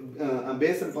பார்த்தீங்கன்னா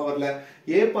Basel பவர்ல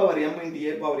a power m into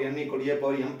a power n equal to a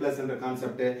power m plus என்ற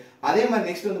கான்செப்ட். அதே மாதிரி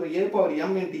நெக்ஸ்ட் வந்து a power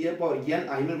m into a power n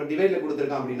ஐ மீன் டிவைட்ல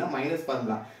கொடுத்திருக்கான் அப்படின்னா மைனஸ்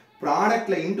ஃபார்முலா.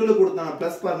 ப்ராடக்ட்ல இன்டூல கொடுத்தானா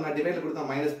பிளஸ் ஃபார்முலா, டிவைட்ல கொடுத்தா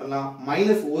மைனஸ் பண்ணலாம்.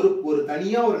 மைனஸ் ஒரு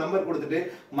தனியா ஒரு நம்பர் கொடுத்துட்டு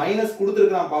மைனஸ்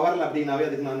கொடுத்திருக்கான் பவர்ல அப்படினாவே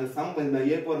அதுக்கு நான் சம் இந்த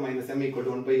a power minus m equal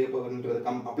to 1 by a power ன்றது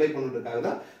அப்ளை பண்ணிட்டதுக்காக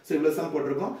தான் சோ இவ்வளவு சம்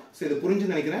போட்டுருக்கோம். சோ இது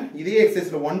புரிஞ்சு நினைக்கிறேன். இதே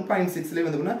எக்சர்சைஸ்ல 1.6 ல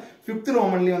வந்துனா 5th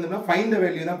ரோமன்லயே வந்துனா ஃபைண்ட் தி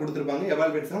வேல்யூ தான் கொடுத்திருப்பாங்க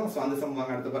எவாலுவேட்ஸ். சோ அந்த சம்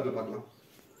வாங்க அடுத்த பார்ட்ல பார்க்கலாம்.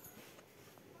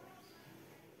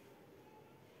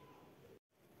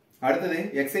 அடுத்து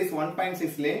எக்சர்சைஸ்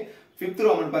 1.6 ல Fifth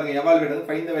Roman பாருங்க evaluate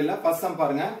find the value first sum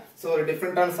பாருங்க so ஒரு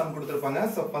டிஃபரண்டான sum கொடுத்திருப்பாங்க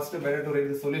so first better to write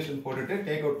the solution போட்டுட்டு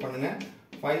take out பண்ணுங்க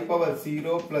 5 power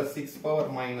 0 plus 6 power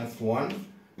minus 1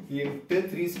 into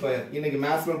 3 square இன்னைக்கு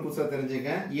மேத்ஸ்ல புதுசா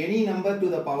தெரிஞ்சுங்க any number to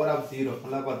the power of 0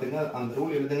 நல்லா பாத்துங்க அந்த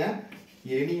ரூல் எழுதுங்க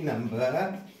any number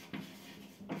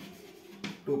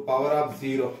to power of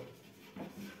 0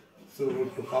 so root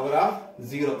to power of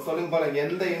 0 சொல்லுங்க பாருங்க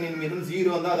எந்த எண்ணின் மீதும்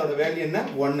 0 வந்தா அதோட வேல்யூ என்ன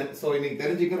 1 சோ இன்னைக்கு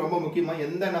தெரிஞ்சுக்க ரொம்ப முக்கியமா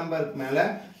எந்த நம்பருக்கு மேல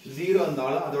 0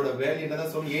 வந்தாலும் அதோட வேல்யூ என்னதா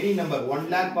சொல்லுங்க எனி நம்பர்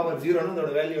 1 lakh power 0 னா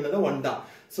அதோட வேல்யூ என்னதா 1 தான்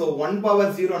சோ 1 power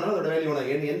 0 னா அதோட வேல்யூ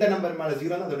 1 எந்த நம்பர் மேல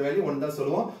 0 னா அதோட வேல்யூ 1 தான்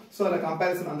சொல்லுவோம் சோ அத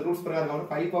கம்பேரிசன் அந்த ரூல்ஸ் பிரகாரம்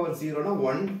 5 power 0 னா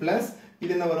 1 plus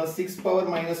இது என்ன வரும் 6 power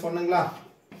minus 1ங்களா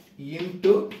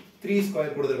into 3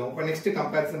 square கொடுத்திருக்கோம் இப்போ நெக்ஸ்ட்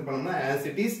கம்பேரிசன் பண்ணோம்னா as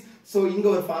it is so இங்க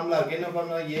ஒரு ஃபார்முலா இருக்கு என்ன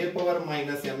formula a power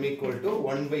minus m equal to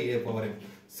 1 by a power m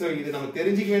so இது நம்ம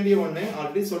தெரிஞ்சிக்க வேண்டிய ஒண்ணு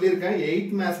ஆல்ரெடி சொல்லிருக்கேன்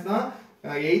 8th மேத்ஸ் தான்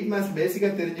 8th மேத்ஸ் பேசிக்கா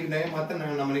தெரிஞ்சுக்கிட்டே மத்த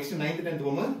நம்ம நெக்ஸ்ட் 9th 10th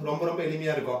போகும் ரொம்ப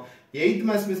எளிமையா இருக்கும் 8th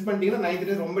மேத்ஸ் மிஸ் பண்ணிட்டீங்கன்னா 9th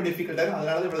 10th ரொம்ப டிஃபிகல்ட்டா இருக்கும்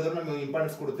அதனால தான் இவ்வளவு தூரம் நம்ம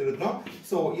இம்பார்ட்டன்ஸ் கொடுத்துருக்கோம்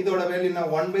சோ இதோட வேல்யூ என்ன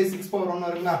 1 by 6 power 1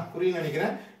 வருங்களா புரியும்னு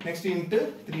நினைக்கிறேன் நெக்ஸ்ட் into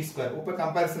 3 square இப்போ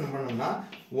கம்பேரிசன் பண்ணோம்னா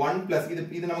 1 plus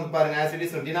இது நமக்கு பாருங்க as it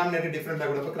is denominator different ஆ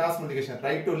கூட இப்ப cross multiplication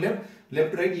right to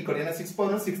left to right equal ஏனா 6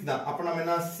 power 6 தான் அப்ப நம்ம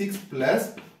என்ன 6 plus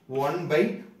 1 by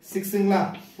 6ங்களா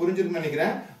புரிஞ்சிருக்குன்னு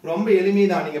நினைக்கிறேன் ரொம்ப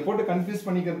எளிமைதான் நீங்க போட்டு கன்ஃபியூஸ்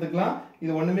பண்ணிக்கிறதுக்குலாம்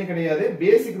இது ஒண்ணுமே கிடையாது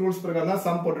பேசிக் ரூல்ஸ் பிரகாரம் தான்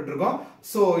சம் போட்டுட்டு இருக்கோம்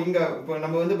சோ இங்க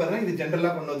நம்ம வந்து பாத்தீங்கன்னா இது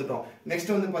ஜெனரலா கொண்டு வந்துட்டோம்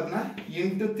நெக்ஸ்ட் வந்து பாத்தீங்கன்னா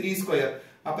into 3 square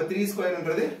அப்ப 3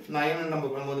 ஸ்கொயர்ன்றது 9 நம்ம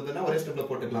பண்ணும்போது ஒரே ஸ்டெப்ல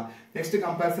போட்டுக்கலாம் நெக்ஸ்ட்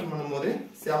கம்பேரிசன் பண்ணும்போது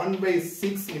 7 by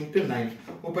 6 into 9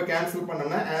 இப்போ கேன்சல்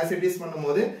பண்ணோம்னா as it is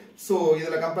பண்ணும்போது சோ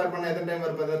இதுல கம்பேர் பண்ண எத்தனை டைம்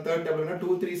வருது தேர்ட் டேபிள்னா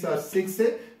 2 3s are 6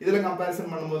 இதுல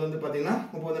கம்பேரிசன் பண்ணும்போது வந்து பாத்தீங்கன்னா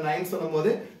இப்போ வந்து 9 சொல்லும்போது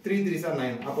 3 3s are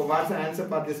 9 அப்போ watts answer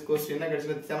for this question என்ன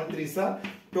கிடைச்சது 7 3s are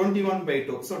 21 by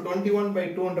 2 so 21 by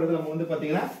 2 ன்றது நம்ம வந்து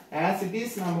பாத்தீங்கன்னா as it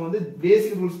is நம்ம வந்து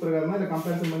பேசிக் ரூல்ஸ் பிரகாரமா இத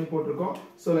கம்பேரிசன் பண்ணி போட்டுருக்கோம்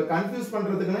சோ இத கன்ஃபியூஸ்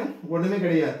பண்றதுக்கு ஒண்ணுமே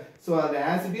கிடையாது சோ அது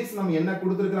as it is நம்ம என்ன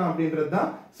கொடுத்திருக்கோம் அப்படின்றது தான்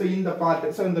சோ இந்த பார்ட்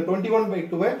சோ இந்த 21 by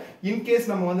 2 இன்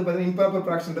கேஸ் நம்ம வந்து பாத்தீங்கன்னா இம்ப்ராப்பர்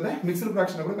ஃபிராக்ஷன்றதை மிக்ஸ்டு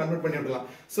ஃபிராக்ஷனா கூட கன்வர்ட் பண்ணி விடலாம்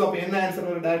சோ அப்ப என்ன ஆன்சர்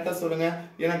வரும் டைரக்டா சொல்லுங்க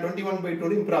ஏனா 21 by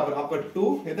 2 இம்ப்ராப்பர் அப்ப 2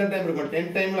 எத்தனை டைம் இருக்கும்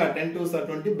 10 டைம்ல 10 2s are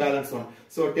 20 balance 1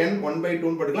 so 10 1 by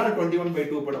 2 னு போட்டுக்கலாம் 21 by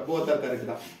 2 போட both are correct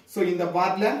தான் சோ இந்த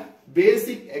பார்ட்ல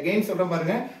பேசிக் அகைன் சொல்றேன்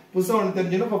பாருங்க புதுசா ஒன்னு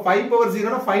தெரிஞ்சுக்கணும் இப்ப 5 power 0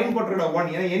 னா 5 போட்டுறடா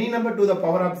 1 ஏனா any number to the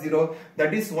power of 0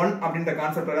 that is 1 அப்படிங்கற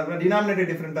கான்செப்ட் பிரகாரம் டினாமினேட்டர்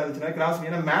டிஃபரண்டா இருந்துச்சுனா கிராஸ்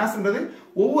ஏனா மேத்ஸ்ன்றது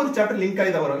ஒவ்வொரு சாப்டர் லிங்க்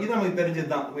ஆயி தான் வரும் இது நமக்கு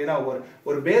தெரிஞ்சதுதான் ஏனா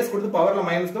ஒரு பேஸ் கொடுத்து பவர்ல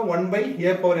மைனஸ் தான் 1 by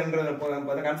a power என்ற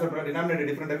அந்த கான்செப்ட் பிரகாரம் டினாமினேட்டர்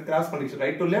டிஃபரண்டா கிராஸ் பண்ணிச்சு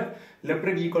right to left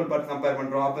right equal part compare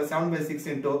பண்றோம் அப்ப 7 by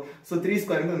 6 into so 3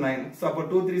 square is 9 so அப்ப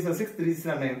 2 3s are 6 3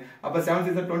 6 are 9 அப்ப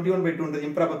 7 6 are 21 by 2 ன்றது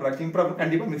இம்ப்ராப்பர் ஃபிராக்ஷன் இம்ப்ராப்பர்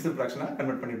கண்டிப்பா மிக்ஸ்டு ஃபிராக்ஷனா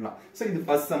கன்வர்ட் பண்ணிடலாம் சோ இது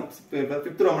ஃபர்ஸ்ட் சம்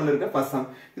 5th ரோமன்ல இருக்க ஃபர்ஸ்ட் சம்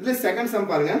இதுல செகண்ட் சம்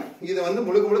பாருங்க இது வந்து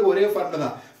முழுக்க ஒரே ஃபார்முலா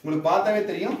தான் உங்களுக்கு பார்த்தாவே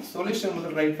தெரியும் சொல்யூஷன்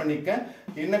முதல்ல ரைட் பண்ணிக்க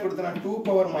என்ன கொடுத்தனா 2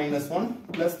 power minus 1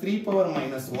 plus 3 power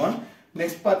minus 1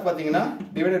 next part பாத்தீங்கன்னா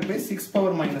divided by 6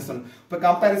 power minus 1 இப்ப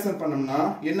கம்பேரிசன் பண்ணோம்னா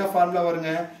என்ன ஃபார்முலா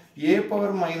வருங்க a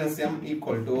power minus m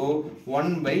equal to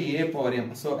 1 by a power m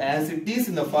so as it is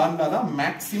இந்த ஃபார்முலா தான்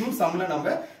மேக்ஸிமம் சம்ல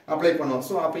நம்ம அப்ளை பண்ணுவோம்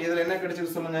சோ அப்ப இதுல என்ன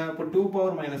கிடைச்சிருக்கு சொல்லுங்க அப்ப 2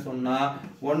 power minus 1 னா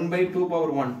 1 by 2 power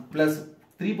 1 plus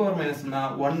 3 power minus னா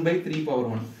 1 by 3 power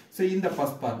 1 so in the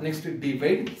first part next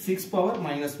divide 6 power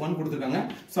minus 1 கொடுத்திருக்காங்க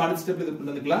so அடுத்த ஸ்டெப்ல இது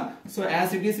கொண்டு வந்துக்கலாம் so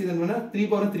as it is இது என்ன 3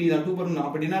 power 3 தான் 2 power 1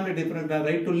 அப்ப denominator different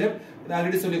right to left இது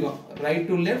already சொல்லிருக்கோம் right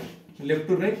to left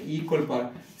to right equal part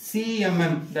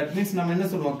CMM that means நம்ம என்ன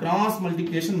சொல்றோம் cross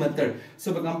multiplication method so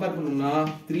இப்ப கம்பேர் பண்ணோம்னா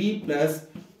 3 plus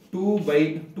 2 by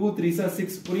 2 3s are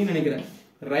 6 புரியும்னு நினைக்கிறேன்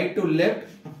right to left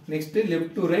next left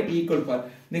to right equal part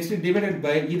next divided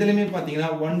by இதலமே பாத்தீங்கன்னா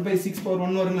 1 by 6 power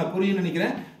 1 வருங்க புரியும்னு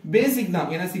நினைக்கிறேன் பேசிக் தான்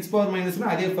ஏனா 6 power minus னா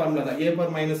அதே ஃபார்முலா தான் a power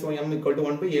minus 1 m equal to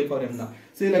 1 by a power m தான்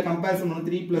சோ இதுல கம்பேரிசன் பண்ணனும்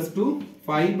 3 plus 2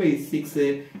 5 by 6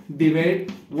 divide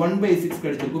 1 by 6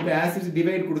 கிடைச்சிருக்கு இப்போ as it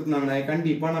divide கொடுத்தாங்கன்னா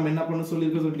கண்டிப்பா நம்ம என்ன பண்ணனும்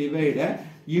சொல்லிருக்கோம் divide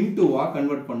into ஆ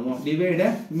கன்வர்ட் பண்ணுவோம் divide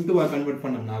into ஆ கன்வர்ட்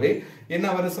பண்ணோம்னாவே என்ன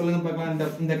வர சொல்லுங்க பார்க்கலாம்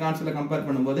இந்த கான்செப்ட்ல கம்பேர்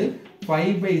பண்ணும்போது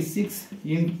 5 by 6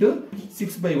 into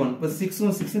 6 by 1 இப்போ 6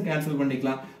 உம் 6 உம் கேன்சல்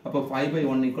பண்ணிக்கலாம் அப்ப 5 by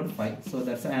 1 equal to 5 so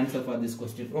that's the answer for this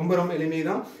question ரொம்ப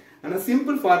எளிமைதான் ஆனா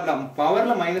simple formula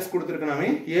பவர்ல minus கொடுத்திருக்கனாமே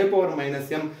a power minus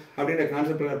m அப்படிங்கற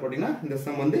கான்செப்ட் பிரகாரம் போடினா இந்த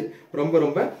சம் வந்து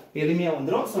ரொம்ப எளிமையா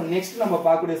வந்துரும் சோ நெக்ஸ்ட் நம்ம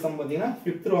பார்க்கக்கூடிய சம் பாத்தீங்கன்னா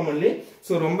 5th ரோமன்ல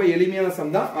சோ ரொம்ப எளிமையான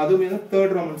சம் தான் அதுவே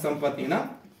 3rd ரோமன் சம் பாத்தீங்கன்னா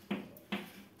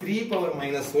 3 power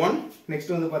minus 1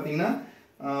 நெக்ஸ்ட் வந்து பாத்தீங்கன்னா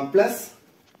plus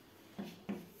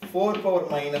 4 power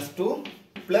minus 2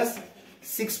 plus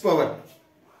 6 power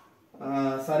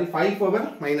 5 power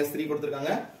minus 3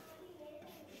 கொடுத்திருக்காங்க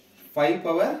 5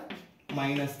 power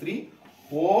minus 3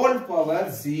 whole power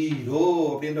 0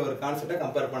 அப்படின்ற ஒரு கான்செப்டை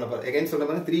கம்பேர் பண்ண போறோம். again சொல்ற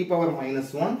மாதிரி 3 power minus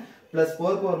 1 plus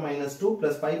 4 power minus 2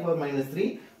 plus 5 power minus 3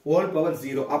 whole power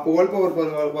 0. அப்போ whole power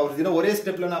 0 ஒரே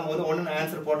ஸ்டெப்ல நாம வந்து ஒன்னு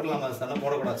ஆன்சர் போடலாம், அது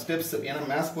போட கூடாது. ஸ்டெப்ஸ், ஏன்னா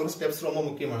மேத்ஸ் போற ஸ்டெப்ஸ் ரொம்ப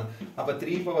முக்கியமான. அப்ப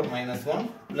 3 power minus 1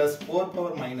 plus 4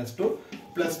 power minus 2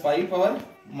 plus 5 power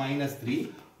minus 3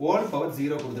 whole power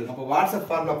 0 கொடுத்திருக்கோம். அப்ப வாட்ஸ்அப்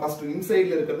ஃபார்முலா ஃபர்ஸ்ட்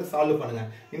இன்சைட்ல இருக்கிறத சால்வ் பண்ணுங்க.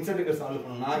 இன்சைட் இருக்கிறத சால்வ்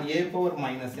பண்ணனும்னா a power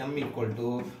minus m equal to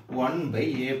 1 by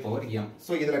a power m.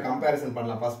 So இதுல கம்பேரிசன்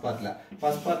பண்ணலாம் ஃபர்ஸ்ட்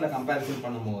பார்ட்ல கம்பேரிசன்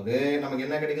பண்ணும்போது நமக்கு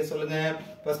என்ன கிடைக்கும் சொல்லுங்க.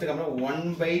 ஃபர்ஸ்ட் கம்பேர் 1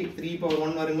 by 3 power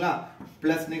 1 வருங்களா,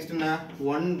 பிளஸ் நெக்ஸ்ட் என்ன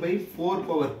 1 by 4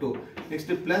 power 2,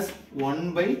 next plus 1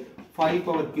 by 5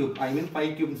 power cube, I mean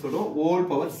 5 cube சொல்றோம், whole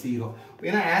power 0.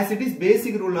 ஏன்னா as it is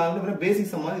basic rule ஆகுது, basic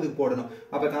sum இது போடணும்.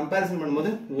 அப்ப கம்பேரிசன்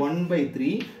பண்ணும்போது 1 by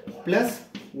 3 plus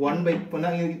 1 by,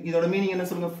 இதோட மீனிங் என்ன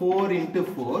சொல்லுங்க, 4 into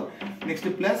 4, next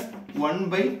plus 1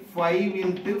 by 5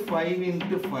 into 5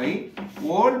 into 5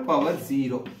 whole power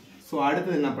 0. so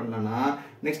அடுத்து என்ன பண்ணலாம்னா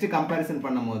next கம்பேரிசன்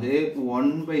பண்ணும்போது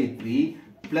 1 by 3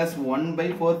 plus 1 by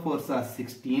 4 4s are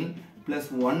 16 plus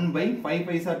 1 by 5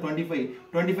 5s are 25,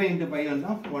 25 into 5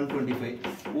 வந்தா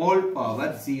 125 whole power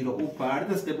 0. இப்போ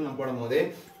அடுத்த ஸ்டெப் நம்ம போடும்போது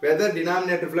whether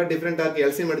denominator ஃபுல்லா டிஃபரண்டா இருக்கு,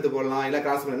 LCM எடுத்து போடலாம் இல்ல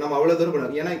கிராஸ் பண்ணலாம், நம்ம அவ்வளவு தூரம்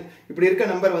பண்ணலாம். ஏன்னா இப்படி இருக்க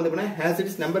நம்பர் வந்து பண்ணா as it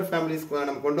is number families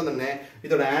நம்ம கொண்டு வந்தோம்னே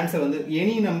இதோட ஆன்சர் வந்து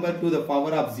any number to the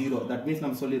power of 0, that means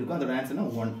நம்ம சொல்லி இருக்கோம் அதோட ஆன்சர்னா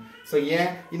 1. சோ ஏன்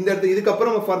இந்த இடத்து இதுக்கு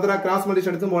அப்புறம் நம்ம ஃபர்தரா கிராஸ்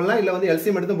மல்டிப்ளிகேஷன் எடுத்து போடலாம் இல்ல வந்து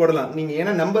LCM எடுத்து போடலாம். நீங்க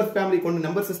ஏன்னா நம்பர் ஃபேமிலி கொண்டு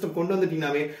நம்பர் சிஸ்டம் கொண்டு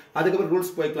வந்துட்டீங்கனாவே அதுக்கு அப்புறம்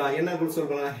ரூல்ஸ் போய்க்கலாம். என்ன ரூல்ஸ்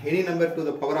சொல்றோம்னா any number to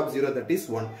the power of 0, that is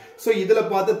 1. So இதுல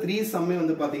பார்த்த 3 சம்மே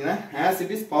வந்து பாத்தீங்கன்னா as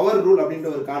it is power rule அப்படின்ற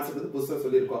ஒரு கான்செப்ட் வந்து புதுசா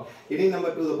சொல்லிருக்கோம். any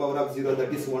number to the power of 0,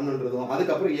 that is 1 ன்றதும்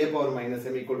அதுக்கு அப்புறம் a power minus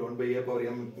m equal to 1 by a power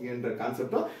m என்ற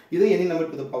கான்செப்டும் இது any number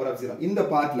to the power of 0. இந்த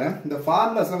பார்ட்ல இந்த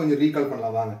ஃபார்முலாஸ்லாம் கொஞ்சம் ரீகால்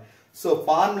பண்ணலாம் வாங்க. சோ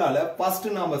ஃபார்முலால ஃபர்ஸ்ட்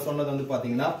நாம சொன்னது வந்து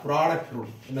பாத்தீங்கன்னா ப்ராடக்ட்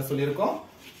ரூல். என்ன சொல்லிருக்கோம்,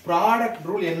 ப்ராடக்ட்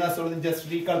ரூல் என்ன சொல்லுது ஜஸ்ட்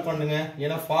ரீகால் பண்ணுங்க.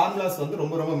 ஏன்னா ஃபார்முலாஸ் வந்து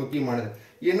ரொம்ப ரொம்ப முக்கியமானது.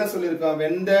 என்ன சொல்லிருக்கோம்,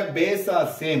 when the base are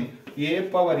same a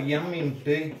power m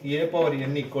into a power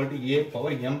n equal to a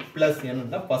power m plus n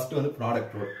தான் ஃபர்ஸ்ட் வந்து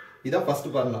ப்ராடக்ட் ரூல். இதான்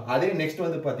ஃபர்ஸ்ட் ஃபார்முலா. அதே நெக்ஸ்ட்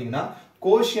வந்து பாத்தீங்கன்னா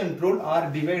quotient rule R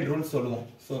divide rule சொல்லுவோம்.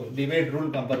 So divide rule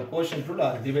compare quotient rule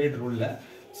R divide ரூல்ல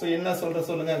so என்ன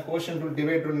சொல்லுங்க, quotient rule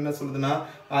divide rule என்ன சொல்லுதுன்னா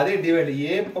அதே divide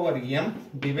a power m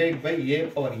divide by a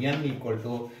power n equal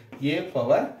to a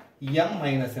power m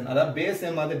minus n. அதாவது base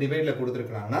m வந்து டிவைட்ல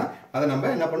கொடுத்திருக்காங்கன்னா அதை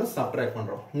நம்ம என்ன பண்ணோம் சப்ட்ராக்ட்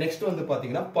பண்றோம். நெக்ஸ்ட் வந்து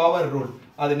பாத்தீங்கன்னா பவர் ரூல்,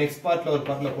 அது நெக்ஸ்ட் பார்ட்ல ஒரு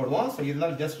பார்ட்ல போடுவோம். சோ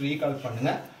இதெல்லாம் ஜஸ்ட் ரீகால்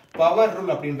பண்ணுங்க. பவர்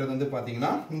ரூல் அப்படின்றது வந்து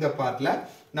பாத்தீங்கன்னா இந்த பார்ட்ல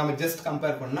நம்ம ஜஸ்ட்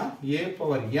கம்பேர் பண்ணா a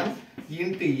power m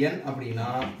into n அப்படினா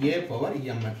a power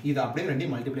mn, இது அப்படியே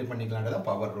ரெண்டையும் மல்டிப்ளை பண்ணிக்கலாம்ன்றத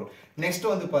பவர் ரூல்.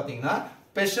 நெக்ஸ்ட் வந்து பாத்தீங்கன்னா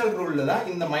ஸ்பெஷல் ரூல்ல தான்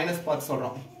இந்த மைனஸ் பார்ட்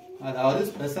சொல்றோம். அதாவது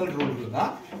ஸ்பெஷல் ரூல்ல தான்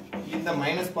இந்த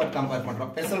மைனஸ் பார்ட் கம்பேர் பண்றோம்.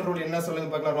 ஸ்பெஷல் ரூல் என்ன சொல்லுங்க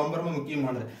பார்க்கலாம், ரொம்ப ரொம்ப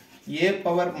முக்கியமானது. a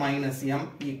power minus m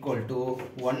equal to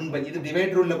 1 by, இது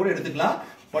டிவைட் ரூல்ல கூட எடுத்துக்கலாம்,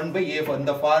 1 by a.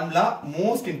 இந்த ஃபார்முலா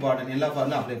மோஸ்ட் இம்பார்ட்டன்ட், எல்லா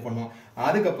ஃபார்முலா அப்ளை பண்ணுவோம்.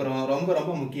 அதுக்கு அப்புறம் ரொம்ப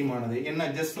ரொம்ப முக்கியமானது என்ன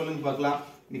ஜஸ்ட் சொல்லுங்க பார்க்கலாம்.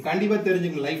 நீ கண்டிப்பா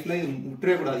தெரிஞ்சுங்க, லைஃப்ல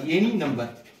விட்டுறவே கூடாது. எனி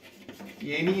நம்பர்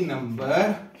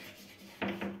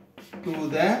to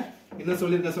the என்ன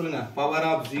சொல்லிருக்க சொல்லுங்க, power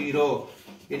of 0.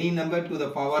 any number to the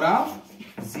power of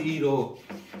 0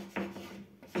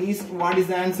 is what is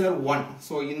the answer 1.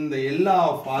 so இந்த எல்லா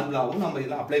ஃபார்முலாவும் நம்ம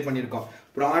இதெல்லாம் அப்ளை பண்ணிருக்கோம்.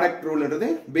 ப்ராடக்ட் ரூல்ன்றது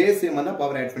பேஸ் m வந்தா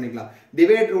பவர் ஆட் பண்ணிக்கலாம்.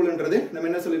 டிவைட் ரூல்ன்றது நம்ம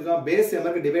என்ன சொல்லிருக்கோம், பேஸ் m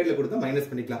க்கு டிவைட்ல கொடுத்தா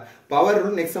மைனஸ் பண்ணிக்கலாம். பவர்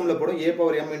ரூல் நெக்ஸ்ட் சம்ல போடும் a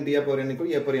power m into a power n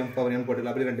equal a power m power n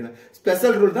போடலாம். அப்படி கண்டினியூ.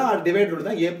 ஸ்பெஷல் ரூல் தான் டிவைட் ரூல்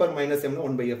தான் a power minus m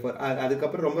 1 by f. அதுக்கு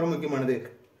அப்புறம் ரொம்ப ரொம்ப முக்கியமானது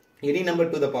any number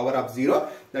to the power of 0,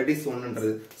 that is 1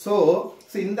 ன்றது. so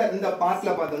இந்த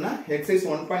பார்ட்ல பார்த்தோம்னா எக்சர்சைஸ்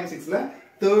 1.6ல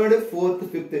third, fourth,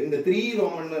 fifth இந்த 3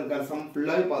 ரோமன்ல இருக்க சம்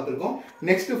ஃபுல்லாவே பார்த்திருக்கோம்.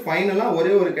 நெக்ஸ்ட் ஃபைனலா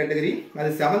ஒரே ஒரு கேட்டகரி, அது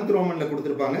 7th ரோமன்ல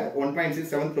கொடுத்திருப்பாங்க 1.6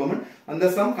 7th ரோமன். அந்த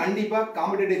சம் கண்டிப்பா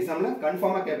காம்படிட்டிவ் எக்ஸாம்ல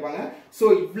கன்ஃபார்மா கேட்பாங்க. சோ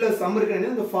இவ்ளோ சம் இருக்குன்னு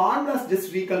இந்த ஃபார்முலாஸ்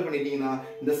ஜஸ்ட் ரீகால் பண்ணிட்டீங்கன்னா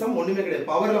இந்த சம் ஒண்ணுமே கிடையாது.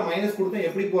 பவர்ல மைனஸ் கொடுத்தா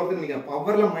எப்படி போறதுன்னு நீங்க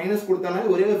பவர்ல மைனஸ் கொடுத்தானே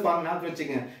ஒரே ஒரு ஃபார்முலா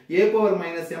வச்சுக்கங்க, a power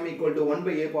minus m equal to 1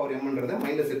 by a power m ன்றத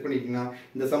மைண்ட்ல செட் பண்ணிட்டீங்கன்னா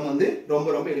இந்த சம் வந்து ரொம்ப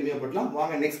ரொம்ப எளிமையா போடலாம்.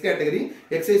 வாங்க நெக்ஸ்ட் கேட்டகரி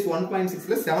எக்சர்சைஸ்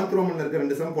 1.6ல 7th ரோமன்ல இருக்க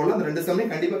ரெண்டு சம் போடலாம். அந்த ரெண்டு சம்மே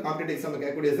கண்டிப்பா காம்படிட்டிவ் எக்ஸாம்ல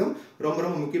கேட்கக்கூடிய சம், ரொம்ப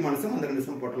ரொம்ப முக்கியமான சம். அந்த ரெண்டு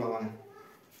சம் போடலாம் வாங்க.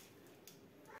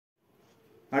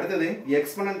 அடுத்தது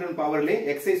exponent and பவர்ல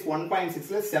exercise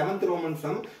 1.6ல 7th Roman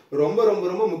some ரொம்ப ரொம்ப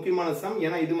ரொம்ப முக்கியமான சம்.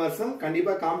 ஏன்னா இது மாதிரி சம்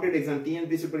கண்டிப்பா காம்படிட்டிவ் எக்ஸாம்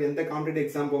டிஎன்பிஎஸ்சி படி எந்த காம்படிட்டிவ்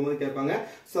எக்ஸாம் போகும்போது கேட்பாங்க.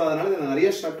 சோ அதனால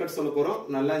நிறைய ஷார்ட்கட் சொல்ல போறோம்.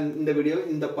 நல்லா இந்த வீடியோ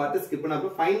இந்த பார்ட் ஸ்கிப்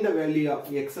பண்ணாம find the value of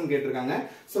x ன்னு கேட்டிருக்காங்க.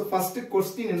 சோ ஃபர்ஸ்ட்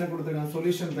क्वेश्चन என்ன கொடுத்திருக்காங்க,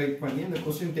 சொல்யூஷன் ரைட் பண்ணி அந்த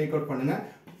क्वेश्चन டேக் அவுட் பண்ணுங்க.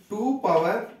 2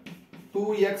 power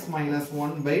 2x minus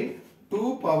 1 by 2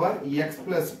 power x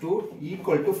plus 2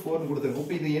 equal to 4 கொடுத்திருக்கோம்.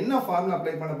 இப்போ இது என்ன ஃபார்முலா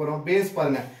அப்ளை பண்ண போறோம்? பேஸ்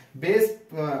பாருங்க.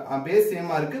 பேஸ்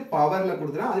சேமா இருக்கு, பவர்ல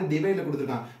கொடுத்துறான், அது டிவைட்ல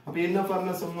கொடுத்திருக்கான். அப்ப என்ன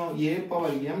ஃபார்முலா சொல்லணும்? a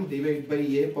power m divided by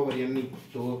a power n equal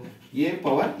to a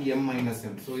power m minus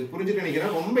m. So இது புரிஞ்சுட்டு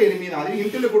நினைக்கிறேன். ரொம்ப எளிமையா அது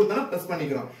இன்டர்ல கொடுத்தனா ப்ளஸ்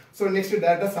பண்ணிக்கிறோம். சோ நெக்ஸ்ட்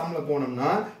டைரக்டா சம்ல போனோம்னா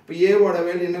இப்போ a ஓட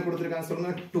வேல்யூ என்ன கொடுத்திருக்காங்க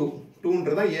சொல்லுங்க? 2.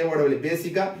 2ன்றதா a ஓட வேல்யூ.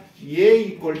 பேசிக்கா a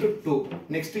equal to 2.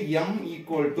 Next m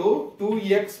equal to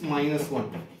 2x minus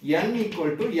 1. n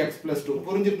equal to x plus 2.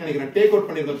 புரிஞ்சுட்டு நினைக்கிறேன். டேக் அவுட்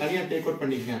பண்ணிருக்கோம். தனியா டேக் அவுட்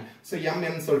பண்ணிக்கங்க. சோ m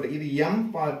n சொல்லிட்டு இது m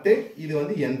பார்ட், இது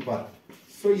வந்து n பார்ட்.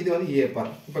 சோ இது வந்து a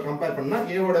பார்ட். இப்போ கம்பேர் பண்ணா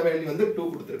a ஓட வேல்யூ வந்து 2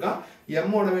 கொடுத்திருக்கான்.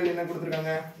 m ஓட வேல்யூ என்ன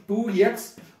கொடுத்திருக்காங்க? 2x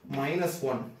minus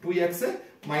 1. 2x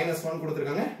minus 1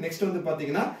 கொடுத்திருக்காங்க. நெக்ஸ்ட் வந்து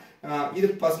பாத்தீங்கன்னா இது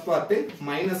first part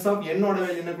minus of n ஓட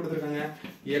வேல்யூ என்ன கொடுத்திருக்காங்க?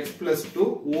 x plus 2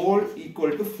 all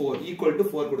equal to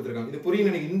 4 கொடுத்திருக்காங்க. இது புரியுது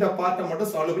எனக்கு. இந்த பார்ட்ட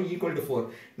மட்டும் சால்வ் பண்ணி equal to 4.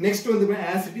 நெக்ஸ்ட் வந்து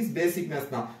as it is basic math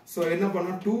தான். சோ என்ன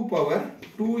பண்ணனும்? 2 power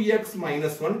 2x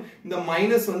minus 1. இந்த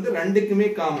மைனஸ் வந்து ரெண்டுக்குமே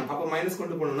காமன். அப்ப மைனஸ்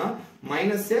கொண்டு போனோம்னா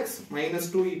 -x minus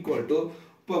 2 equal to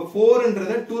இப்போ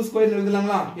 4ன்றத 2 ஸ்கொயர்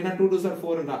எழுதலாங்களா? ஏன்னா 2 2s are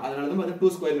 4ன்றா. அதனால தான் வந்து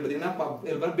 2 ஸ்கொயர் எழுதினா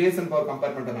பேஸ் அண்ட் பவர்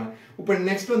கம்பேர் பண்றாங்க. இப்போ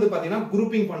நெக்ஸ்ட் வந்து பாத்தீங்கன்னா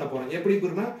குரூப்பிங் பண்ண போறோம். எப்படி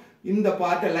குரூப்னா இந்த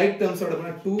பார்ட்ட லைக் டர்ம்ஸோட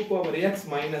பண்ணா 2 power x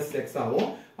minus x ஆகும்.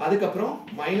 அதுக்கு அப்புறம்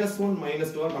 -1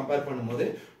 -2 கம்பேர் பண்ணும்போது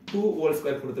 2 whole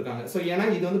square கொடுத்திருக்காங்க. சோ ஏனா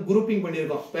இது வந்து குரூப்பிங்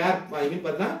பண்ணிருக்கோம். பேர் ஐ மீன்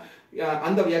பார்த்தா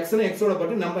அந்த x ன x ஓட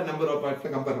போட்டு நம்பர் ஆஃப் பார்ட்ல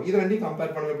கம்பேர் பண்ணி இது ரெண்டையும்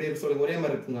கம்பேர் பண்ண எப்படி இருக்கு சொல்லுங்க. ஒரே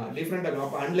மாதிரி இருக்குங்க. டிஃபரண்டா இருக்கும்.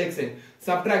 அப்ப அன்லைக் சைன்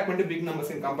சப்ட்ராக்ட் பண்ணி பிக்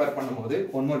நம்பர்ஸ் கம்பேர் பண்ணும்போது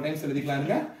one more times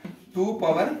எழுதிக்கலாம்ங்க. 2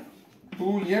 power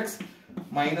 2x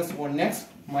minus 1x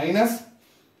minus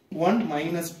 1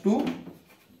 minus 2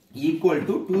 equal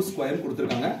to 2 square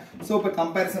கொடுத்திருக்காங்க. சோ இப்ப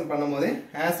கம்பேரிசன் பண்ணும்போது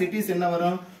as it is என்ன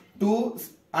வரும்? 2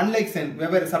 unlike sign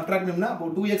வெவ்வேறு சப்ட்ராக்ட் பண்ணா அப்போ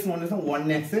 2x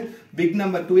 1x big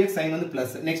number 2x sign வந்து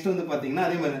பிளஸ். நெக்ஸ்ட் வந்து பாத்தீங்கன்னா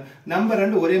அதே மாதிரி நம்பர்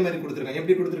ரெண்டு ஒரே மாதிரி கொடுத்திருக்காங்க.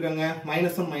 எப்படி கொடுத்திருக்காங்க?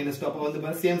 -1 -2 அப்ப வந்து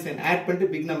பாருங்க சேம் சைன் ஆட்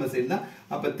பண்ணிட்டு பிக் நம்பர் சைடு தான்.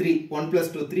 அப்ப 3 1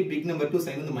 + 2 3 பிக் நம்பர் 2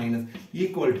 சைன் வந்து minus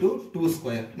equal to 2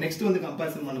 square. Next வந்து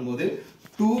கம்பேரிசன் பண்ணும்போது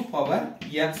 2 power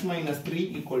x minus 3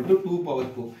 equal to 2 power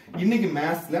 2. இன்னைக்கு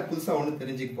மேத்ஸ்ல புதுசா ஒன்னு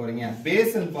தெரிஞ்சுக்க போறீங்க.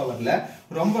 பேஸ் அண்ட் பவர்ல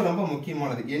ரொம்ப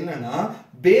முக்கியமானது என்னன்னா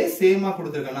பேஸ் சேமா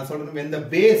கொடுத்திருக்காங்க. நான் சொல்றேன் இந்த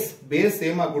பேஸ்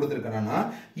சேமா கொடுத்திருக்கானா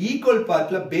ஈக்குவல்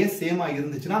பார்ட்ல பேஸ் சேமா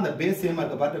இருந்துச்சுன்னா அந்த பேஸ் சேமா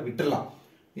இருக்க பார்ட்ட விட்டுறலாம்.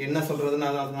 என்ன சொல்றது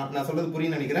நான் சொல்றது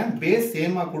புரியும் நினைக்கிறேன். பேஸ்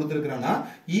சேமா கொடுத்திருக்கானா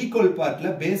ஈக்குவல் பார்ட்ல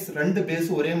பேஸ் ரெண்டு பேஸ்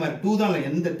ஒரே மாதிரி 2 தான்.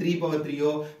 எந்த 3 power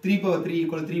 3யோ 3 power 3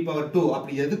 equal 3 power 2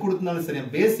 அப்படி எது கொடுத்தாலும் சரி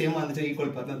பேஸ் சேமா இருந்துச்சு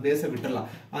ஈக்குவல் பார்ட்ல பேஸை விட்டுறலாம்.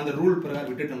 அந்த ரூல் பிரகாரம்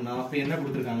விட்டுட்டோம்னா அப்ப என்ன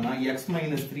கொடுத்திருக்காங்கன்னா x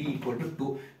minus 3 equal to 2.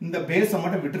 இந்த பேஸை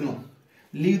மட்டும் விட்டுறணும்.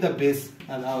 லீவ் த பேஸ்,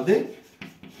 அதாவது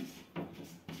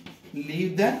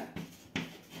leave the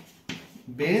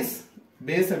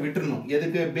base விட்டுறணும்.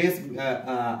 எதுக்கு base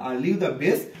leave the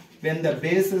base when the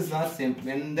bases are same.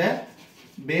 When the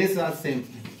base are same,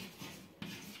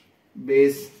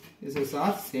 bases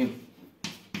are same.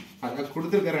 அத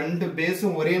கொடுத்திருக்க ரெண்டு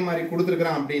பேஸும் ஒரே மாதிரி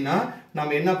கொடுத்திருக்கான் அப்படினா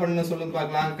நாம என்ன பண்ணனும் சொல்லுங்க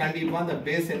பார்க்கலாம். கண்டிப்பா அந்த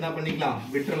பேஸ் என்ன பண்ணிக்கலாம்?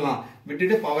 விட்டுறலாம்.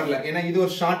 விட்டுட்டு பவர்ல. ஏனா இது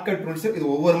ஒரு ஷார்ட்கட் ரூல்ஸ். இது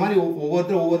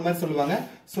ஒவ்வொருத்தரும் ஒவ்வொரு மாதிரி சொல்லுவாங்க.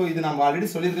 சோ இது நம்ம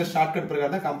ஆல்ரெடி சொல்லிருக்க ஷார்ட்கட்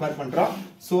பிரகாரம் தான் கம்பேர் பண்றோம்.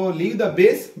 So leave the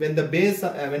base when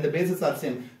the bases are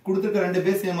same. கொடுத்திருக்க ரெண்டு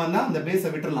பேஸ் சேமா இருந்தா அந்த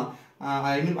பேஸை விட்டுறலாம்.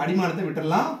 அடிமானத்தை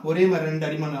விட்டுறலாம். ஒரே மாதிரி ரெண்டு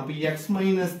அடிமானம். அப்ப x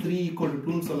minus 3 equal to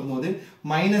 2 ன்னு சொல்லும்போது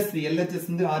 -3 LHS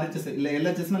வந்து RHS இல்ல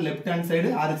LHS னா left hand side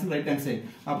RHS right hand side.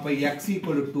 அப்ப x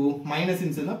equal to 2 மைனஸ்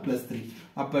இன்சைடுனா +3.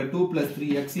 அப்ப 2 + 3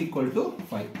 x equal to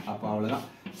 5. அப்ப அவ்வளவுதான்.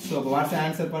 சோ அப்ப watts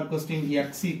answer for question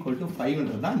x equal to 5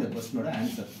 ன்றதுதான் இந்த क्वेश्चनோட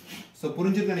ஆன்சர். சோ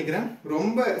புரிஞ்சிருக்குன்னு நினைக்கிறேன்.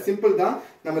 ரொம்ப சிம்பிள் தான்.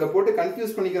 நம்மள போட்டு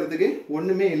கன்ஃபியூஸ் பண்ணிக்கிறதுக்கு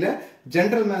ஒண்ணுமே இல்ல.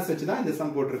 ஜெனரல் மேத்ஸ் வச்சு தான் இந்த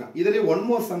சம் போட்டுருக்காங்க. இதுலயே ஒன்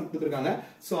மோர் சம் கொடுத்திருக்காங்க.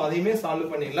 சோ அதையுமே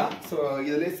சால்வ் பண்ணிடலாம். சோ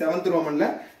இதுலயே 7th ரோமன்ல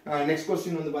நெக்ஸ்ட்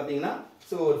क्वेश्चन வந்து பாத்தீங்கன்னா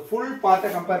சோ ஃபுல்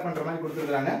பார்ட்ட கம்பேர் பண்ற மாதிரி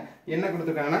கொடுத்திருக்காங்க. என்ன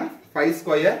கொடுத்திருக்காங்கன்னா 5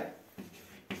 ஸ்கொயர்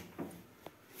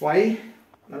 5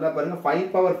 நல்லா பாருங்க 5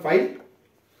 power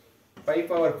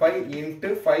 5 into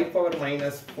 5 power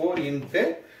minus 4 into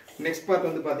next part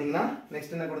வந்து பாத்தீங்கன்னா next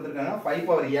என்ன கொடுத்திருக்காங்க 5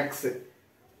 power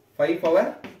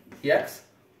x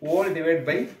whole divided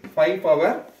by 5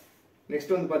 power next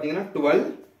வந்து பாத்தீங்கன்னா 12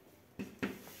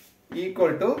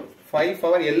 equal to 5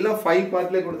 power எல்லாம் 5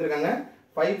 பார்ட்லயே கொடுத்திருக்காங்க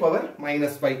 5 power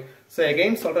minus 5. so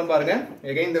again சொல்றேன் பாருங்க.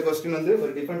 again இந்த क्वेश्चन வந்து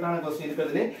ஒரு டிஃபரண்டான क्वेश्चन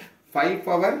இருக்குதுல 5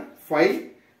 power 5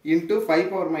 into 5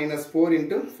 power minus 4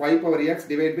 into 5 power x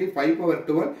divided by 5 power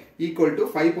 12 equal to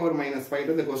 5 power minus 5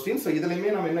 to the question. so இதுலயுமே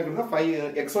நாம என்ன பண்ணோம் 5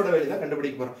 x ஓட வேல்யூ தான்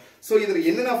கண்டுபிடிக்க போறோம். சோ இதுல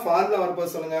என்னென்ன ஃபார்முலா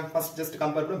வரப்போகுது சொல்லுங்க. ஃபர்ஸ்ட் ஜஸ்ட்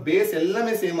கம்பேர் பண்ணோம். பேஸ்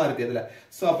எல்லாமே சேமா இருக்கு இதுல.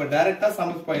 சோ அப்ப டைரக்டா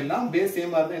சம் பண்ணலாம். பேஸ்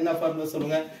சேமா இருந்தா என்ன ஃபார்முலா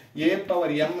சொல்லுங்க. a power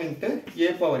m into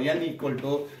a power n equal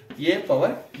to a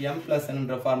power m plus n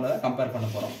ன்ற ஃபார்முலா கம்பேர் பண்ண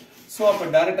போறோம். சோ அப்ப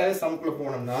டைரக்டாவே சம்க்குள்ள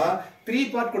போனோம்னா 3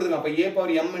 பார்ட் கொடுத்துக்கலாம். அப்ப a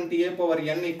power m into a power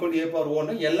n equal a power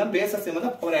 1 எல்லாம் பேஸஸ் சேம்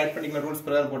தான் பவர் ஆட் பண்ணிக்கலாம் ரூல்ஸ்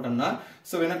பிரகாரம் போட்டோம்னா.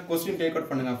 சோ வேணா क्वेश्चन டேக் அவுட்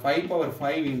பண்ணுங்க. 5 power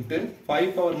 5 into 5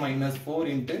 power minus 4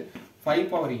 into 5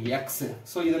 power x.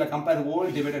 So இதல compare whole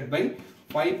divided by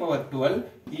 5 power 12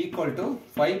 equal to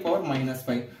 5 power minus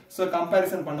 5. So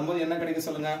comparison பண்ணும்போது என்ன கிடைக்கும்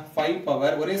சொல்லுங்க. 5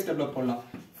 power ஒரே ஸ்டெப்ல போடலாம்.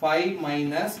 5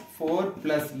 minus 4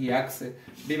 plus x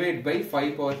divide by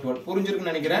 5 power 12.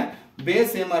 புரிஞ்சிருக்கும்னு நினைக்கிறேன்.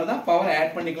 பேஸ் சேமா இருந்தா பவர்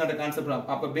ஆட் பண்ணிக்கலாம்ன்ற கான்செப்ட்.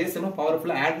 அப்ப பேஸ் சேமா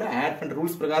பவர்ஃபுல்லா ஆட் பண்ற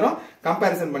ரூல்ஸ் பிரகாரம்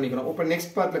கம்பேரிசன் பண்ணிக்கிறோம். இப்போ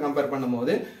நெக்ஸ்ட் பார்ட்ல கம்பேர்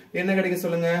பண்ணும்போது என்ன கிடைக்கும்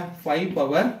சொல்லுங்க. 5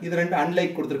 பவர் இது ரெண்டு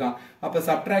அன்லைக் கொடுத்திருக்கான். அப்ப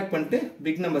சப்ட்ராக்ட் பண்ணிட்டு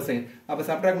பிக் நம்பர் சைன். அப்ப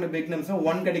சப்ட்ராக்ட் பண்ணி பிக் நம்பர்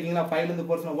 1 கிடைக்குங்களா. 5 ல இருந்து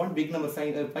போறதுனா 1 பிக் நம்பர்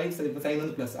சைன் 5 சைன்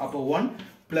வந்து பிளஸ். அப்ப 1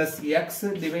 plus x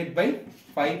divide by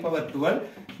 5 power 12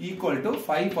 equal to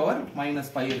 5 power minus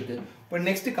 5 இருக்கு. இப்போ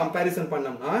நெக்ஸ்ட் கம்பேரிசன்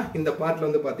பண்ணோம்னா இந்த பார்ட்ல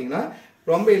வந்து பாத்தீங்கன்னா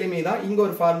ரொம்ப எளிமைதான். இங்க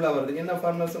ஒரு ஃபார்முலா வருது. என்ன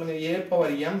ஃபார்முலா சொல்லுங்க. a power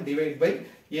m divide by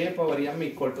a power m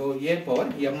equal to a power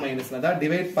m minus. அதான்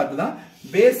டிவைட் பார்ட் தான்.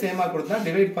 பேஸ் சேமா கொடுத்தா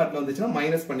டிவைட் பார்ட்ல வந்துச்சுனா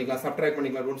மைனஸ் பண்ணிக்கலாம், சப்ட்ராக்ட்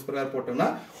பண்ணிக்கலாம் ரூல்ஸ் பிரகாரம் போட்டோம்னா.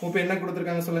 இப்போ என்ன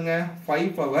கொடுத்திருக்காங்க சொல்லுங்க.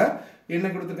 5 பவர் என்ன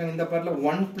கொடுத்திருக்காங்க இந்த பார்ட்ல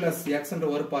 1 plus x என்ற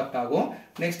ஒரு பார்ட் ஆகும்.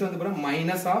 நெக்ஸ்ட் வந்து பாருங்க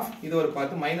மைனஸ் ஆஃப் இது ஒரு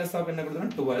பார்ட். மைனஸ் ஆஃப் என்ன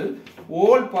கொடுத்திருக்காங்க 12.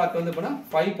 ஹோல் பார்ட் வந்து பாருங்க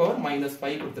 5 power minus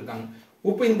 5 கொடுத்திருக்காங்க.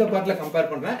 இப்போ இந்த பார்ட்ல கம்பேர்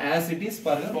பண்றேன். as it is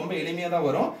பாருங்க ரொம்ப எளிமையா தான்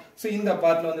வரும். சோ இந்த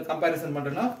பார்ட்ல வந்து கம்பேரிசன்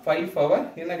பண்றேன்னா 5 பவர்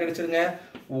என்ன கிடைச்சிருங்க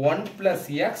 1 plus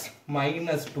x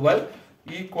minus 12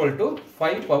 equal to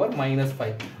 5 power minus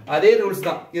 5. அதே ரூல்ஸ்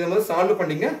தான். இத வந்து சால்வ்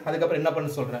பண்ணீங்க. அதுக்கு அப்புறம் என்ன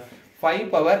பண்ண சொல்றேன். 5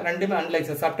 பவர் ரெண்டுமே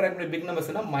அன்லைக் சப்ட்ராக்ட் பண்ணி பிக்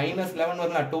நம்பர்ஸ்னா minus 11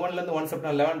 வரலாம். 12 ல இருந்து 1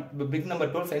 சப்ட்ராக்ட் 11 பிக்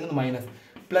நம்பர் 12 சைன் வந்து minus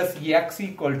plus x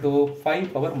equal to 5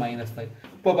 power minus 5.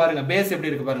 இப்போ பாருங்க பேஸ் எப்படி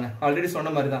இருக்கு பாருங்க. ஆல்ரெடி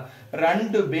சொன்ன மாதிரி தான்.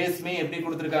 ரெண்டு பேஸ்மே எப்படி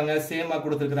கொடுத்திருக்காங்க சேமா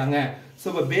கொடுத்திருக்காங்க. சோ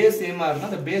இப்ப பேஸ் சேமா இருந்தா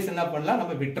அந்த பேஸ் என்ன பண்ணலாம்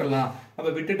நம்ம விட்டுறலாம். அப்ப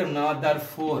விட்டுட்டோம்னா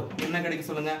therefore என்ன கிடைக்கும்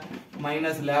சொல்லுங்க.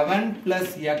 -11 plus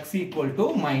x equal to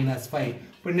 -5.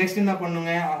 இப்போ நெக்ஸ்ட் என்ன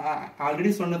பண்ணுங்க. ஆல்ரெடி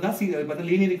சொன்னதா பார்த்தா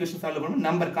லீனியர் ஈக்குவேஷன் சால்வ் பண்ணனும்.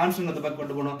 நம்பர் கான்ஸ்டன்ட் அந்த பக்கம்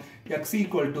கொண்டு போணும். x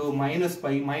equal to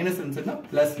 -5 minus ன்னா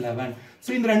 +11. சோ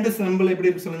இந்த ரெண்டு சிம்பிள் எப்படி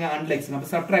இருக்கு சொல்லுங்க. அன்லைக்ஸ். அப்ப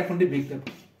சப்ட்ராக்ட் பண்ணி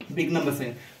பிக் நம்பர்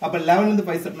சைன். அப்ப 11 ல இருந்து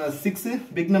 5 சப்ட்னா 6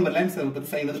 பிக் நம்பர் லைன்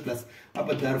சைன் வந்து பிளஸ்.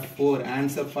 அப்ப therefore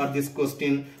answer for this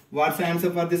question. what's the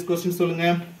answer for this question சொல்லுங்க.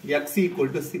 x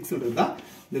equal to 6 தான்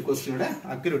இந்த क्वेश्चनோட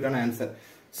அக்யூரேட்டான ஆன்சர்.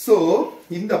 சோ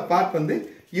இந்த பார்ட் வந்து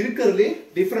இருக்குறதுல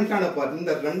டிஃபரண்டான பார்ட்.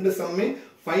 இந்த ரெண்டு சம்மே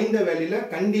find the value ல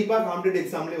கண்டிப்பா காம்படிட்டிவ்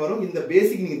எக்ஸாம்லயே வரும். இந்த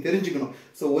பேசிக் நீங்க தெரிஞ்சுக்கணும்.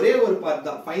 சோ ஒரே ஒரு பார்ட்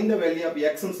தான் find the value of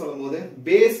x ன்னு சொல்லும்போது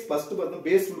பேஸ் ஃபர்ஸ்ட் பார்த்தா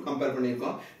பேஸ் ரூல் கம்பேர்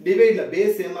பண்ணிருக்கோம். டிவைட்ல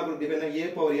பேஸ் சேமா கூட டிவைட்னா a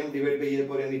power m divided by a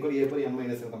power n equal a power m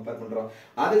minus compare பண்றோம்.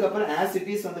 அதுக்கு அப்புறம் as it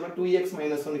is வந்து 2x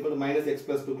minus 1 equal to minus x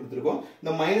plus 2 கொடுத்திருக்கோம்.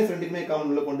 இந்த மைனஸ் ரெண்டுமே காமன்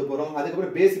உள்ள கொண்டு போறோம். அதுக்கு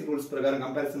அப்புறம் பேசிக் ரூல்ஸ் பிரகாரம்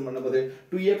கம்பேரிசன் பண்ணும்போது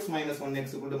 2x minus 1x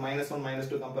equal to minus 1 minus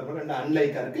 2 compare பண்ணா ரெண்டு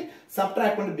அன்லைக்கா இருக்கு.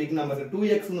 சப்ட்ராக்ட் பண்ணி பிக் நம்பர்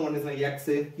 2x ன்னு 1 is x.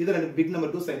 இது ரெண்டு பிக்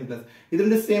நம்பர் 2 sin plus. இது ரெண்டு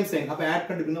சேம் சைன். அப்ப ஆட்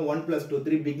பண்ணிட்டீங்கன்னா 1 plus 2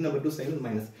 3 big number 2 sin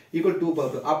minus equal 2 power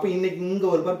 2. அப்ப இன்னைக்கு இங்க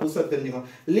ஒரு பார் புதுசா தெரிஞ்சுக்கணும்.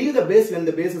 leave the base when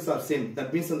the bases are same. that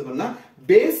means வந்து பண்ணா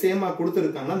பேஸ் சேமா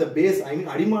கொடுத்திருக்காங்கன்னா அந்த பேஸ் ஐ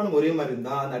மீன் அடிமானம் ஒரே மாதிரி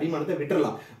இருந்தா அந்த அடிமானத்தை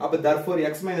விட்டுறலாம். அப்ப therefore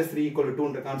x minus 3 equal to 2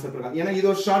 ன்ற கான்செப்ட் இருக்கு. ஏன்னா இது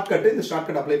ஒரு ஷார்ட்கட். இந்த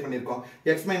ஷார்ட்கட் அப்ளை பண்ணிருக்கோம்.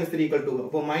 x minus 3 equal to 2.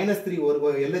 அப்போ -3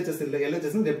 ஒரு LHS இல்ல.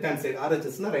 LHS left hand side,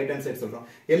 RHS னா ரைட் ஹேண்ட் சைடு சொல்றோம்.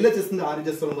 LHS ந்து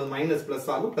RHS சொல்லும்போது மைனஸ் பிளஸ்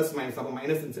ஆகும், பிளஸ் மைனஸ். அப்ப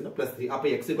மைனஸ் இன்சைட்ல +3.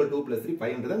 அப்ப x equal to 2 plus 3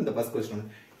 5 ன்றது இந்த ஃபர்ஸ்ட் क्वेश्चन.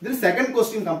 இது செகண்ட்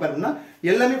क्वेश्चन கம்பேர் பண்ணா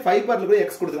எல்லாமே 5 பார்ட்ல கூட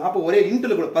x கொடுத்திருக்காங்க. அப்ப ஒரே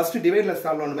இன்ட்ல கூட ஃபர்ஸ்ட் டிவைட்ல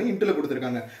சால்வ் பண்ணுவாங்க. இன்ட்ல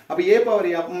கொடுத்திருக்காங்க. அப்ப a power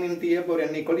m into a power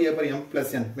n equal to a power m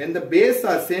plus n. when the base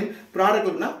are same product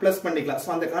இருக்குனா ப்ளஸ் பண்ணிக்கலாம். சோ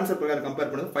அந்த கான்செப்ட் பிரகாரம் கம்பேர்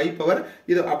பண்ணும்போது 5 பவர்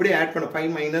இது அப்படியே ஆட் பண்ண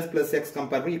 5 minus plus x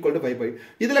கம்பேர் பண்ணி equal to 5 5.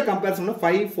 இதுல கம்பேர் பண்ணா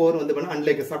 5 4 வந்து பண்ணா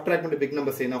அன்லைக் சப்ட்ராக்ட் பண்ணி பிக்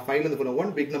நம்பர் சைன் 5 ல இருந்து போனா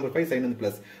 1 பிக் நம்பர் 5 சைன் வந்து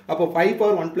பிளஸ். அப்ப 5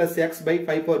 power 1 plus x by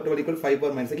 5 power 12 equal 5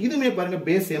 power minus. இதுமே பாருங்க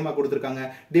பேஸ் சேமா கொடுத்திருக்காங்க.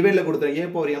 டிவைட்ல கொடுத்திருக்காங்க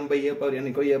a power m by a power n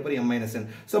equal a power m minus n.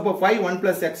 So அப்ப 5 1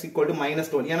 plus x equal to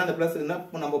 -12. ஏன்னா அந்த பிளஸ் இருந்தா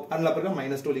நம்ம ஃபார்முலா பிரகாரம்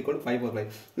 -12 equal to 5 power 5.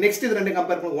 நெக்ஸ்ட் இது ரெண்டு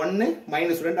கம்பேர் பண்ண 1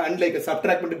 -2 அன்லைக்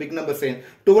சப்ட்ராக்ட் பண்ணி பிக் நம்பர் சைன்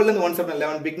 12 ல இருந்து 1 subtract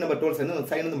 11 big number 12 sign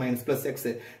sin வந்து minus plus x.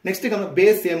 next come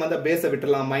base same அந்த பேஸ்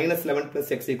விட்டுறலாம். -11 plus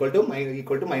x equal to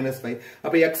 -5.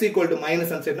 அப்ப x equal to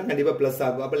minus and சைடுனா கண்டிப்பா பிளஸ்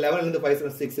ஆகும். அப்ப 11 ல இருந்து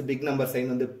 5 6 பிக் நம்பர் sin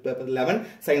வந்து 11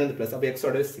 sin வந்து பிளஸ். அப்ப x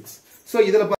ஓட 6. சோ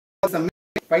இதுல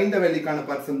find the value கான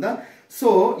பார்ட்ஸ் தான். சோ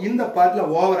இந்த பார்ட்ல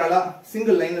ஓவராலா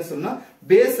சிங்கிள் லைன்ல சொன்னா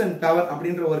பேஸ் அண்ட் பவர்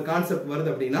அப்படின்ற ஒரு கான்செப்ட் வருது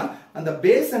அப்படின்னா அந்த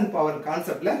பேஸ் அண்ட் பவர்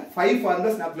கான்செப்ட்ல 5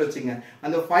 ஃபார்முலாஸ் ஞாபகம் வச்சுங்க.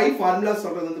 அந்த 5 ஃபார்முலா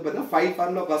சொல்றது வந்து பாத்தீங்கன்னா 5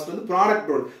 ஃபார்முலா ஃபர்ஸ்ட் வந்து ப்ராடக்ட்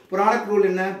ரூல். ப்ராடக்ட் ரூல்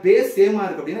என்ன? பேஸ் சேமா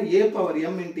இருக்கு அப்படின்னா a power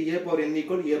m into a power n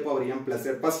equal a power m plus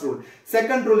first rule.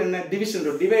 Second rule என்ன? Division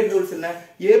rule. டிவைட் ரூல்ஸ் என்ன?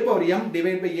 a power m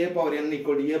divided by a power n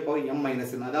equal a power m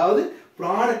minus n. அதாவது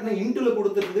ப்ராடக்ட்னா இன்டுல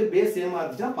கொடுத்துருக்கு base சேமா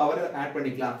இருந்துச்சுன்னா power add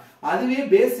பண்ணிக்கலாம். அதுவே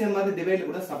base சேமா இருந்து டிவைட்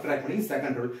கூட சப்ட்ராக்ட் பண்ணி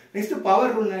second rule. Next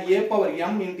power ரூல்னா a power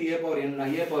m into a power n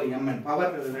a power mn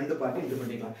power ரெண்டு பார்ட் இது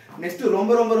பண்ணிக்கலாம். நெக்ஸ்ட்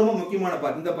ரொம்ப ரொம்ப ரொம்ப முக்கியமான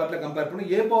பார்ட் இந்த பார்ட்ல கம்பேர்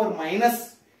பண்ணி a power minus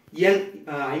n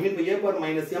I mean a power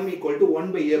minus m equal to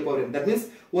 1 by a power n. That means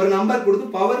ஒரு நம்பர் கொடுத்து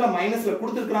பவர்ல மைனஸ்ல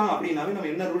கொடுத்திருக்காங்க அப்படினாவே நம்ம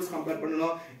என்ன ரூல்ஸ் கம்பேர்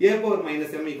பண்ணனும் a power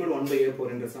minus m equal 1 by a power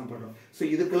n some பண்றோம். So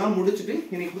இதுக்கெல்லாம் முடிச்சிட்டு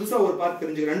இன்னைக்கு புதுசா ஒரு பார்ட்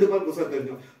தெரிஞ்சு ரெண்டு பார்ட் புதுசா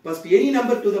தெரிஞ்சோம். First any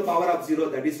number to the power of 0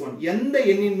 that is 1. எந்த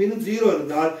எண்ணின் மீது 0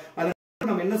 இருந்தால் அத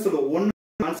நம்ம என்ன சொல்லுவோம்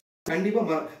 1 கண்டிப்பா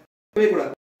மறக்கவே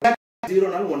கூடாது.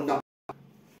 0 னால 1 தான்.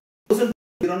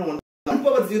 0 னால 1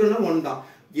 power 0 னால 1 தான்.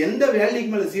 எந்த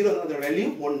வேல்யூக்கு மேல 0 அந்த வேல்யூ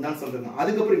 1 தான் சொல்றாங்க.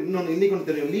 அதுக்கு அப்புறம் இன்னைக்கு ஒன்னு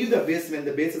தெரியும் leave the base when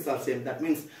the bases are same. That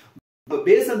means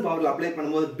base and power apply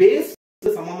பண்ணும்போது base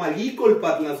சமமா ஈக்குவல்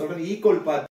பார்ட் நான் சொல்றேன் ஈக்குவல்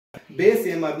பார்ட் பேஸ்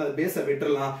சேமா இருந்தா பேஸை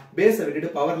விட்டுறலாம். பேஸை விட்டுட்டு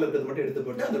பவர்ல இருக்கிறது மட்டும் எடுத்து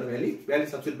போட்டு அதோட வேல்யூ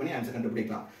சப்ஸ்டிட்யூட் பண்ணி ஆன்சர்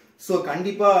கண்டுபிடிக்கலாம். சோ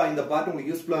கண்டிப்பா இந்த பார்ட்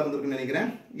உங்களுக்கு யூஸ்ஃபுல்லா இருந்திருக்குன்னு நினைக்கிறேன்.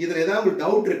 இதுல ஏதாவது உங்களுக்கு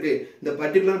டவுட் இருக்கு இந்த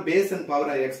particular base and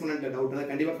power exponent doubt இருந்தா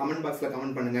கண்டிப்பா கமெண்ட் பாக்ஸ்ல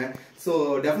கமெண்ட் பண்ணுங்க. So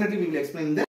definitely we will explain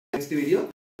in the next video.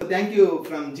 So thank you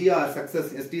from GR Success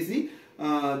STC.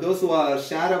 Those who are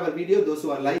share our video, those who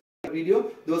are like our video,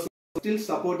 those who are still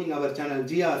supporting our channel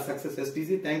GR Success STC.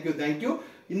 Thank you.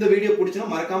 இந்த video பிடிச்சா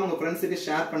மறக்காம உங்க ஃப்ரெண்ட்ஸ்க்கு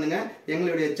share பண்ணுங்க.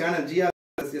 எங்களுடைய channel GR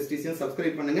Success STC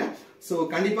subscribe பண்ணுங்க. So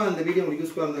கண்டிப்பா இந்த வீடியோ உங்களுக்கு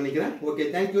யூஸ்ஃபுல்லா இருக்கும்னு நினைக்கிறேன். Okay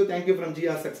thank you from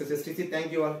GR Success STC. Thank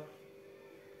you all.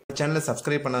 சேனலை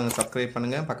சப்ஸ்கிரைப்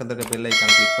பண்ணுங்க. பக்கத்துல இருக்க பெல்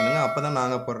ஐகான் கிளிக் பண்ணுங்க. அப்பதான்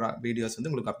நாங்க போடுற வீடியோஸ்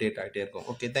வந்து உங்களுக்கு அப்டேட் ஆயிட்டே இருக்கும்.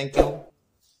 Okay thank you.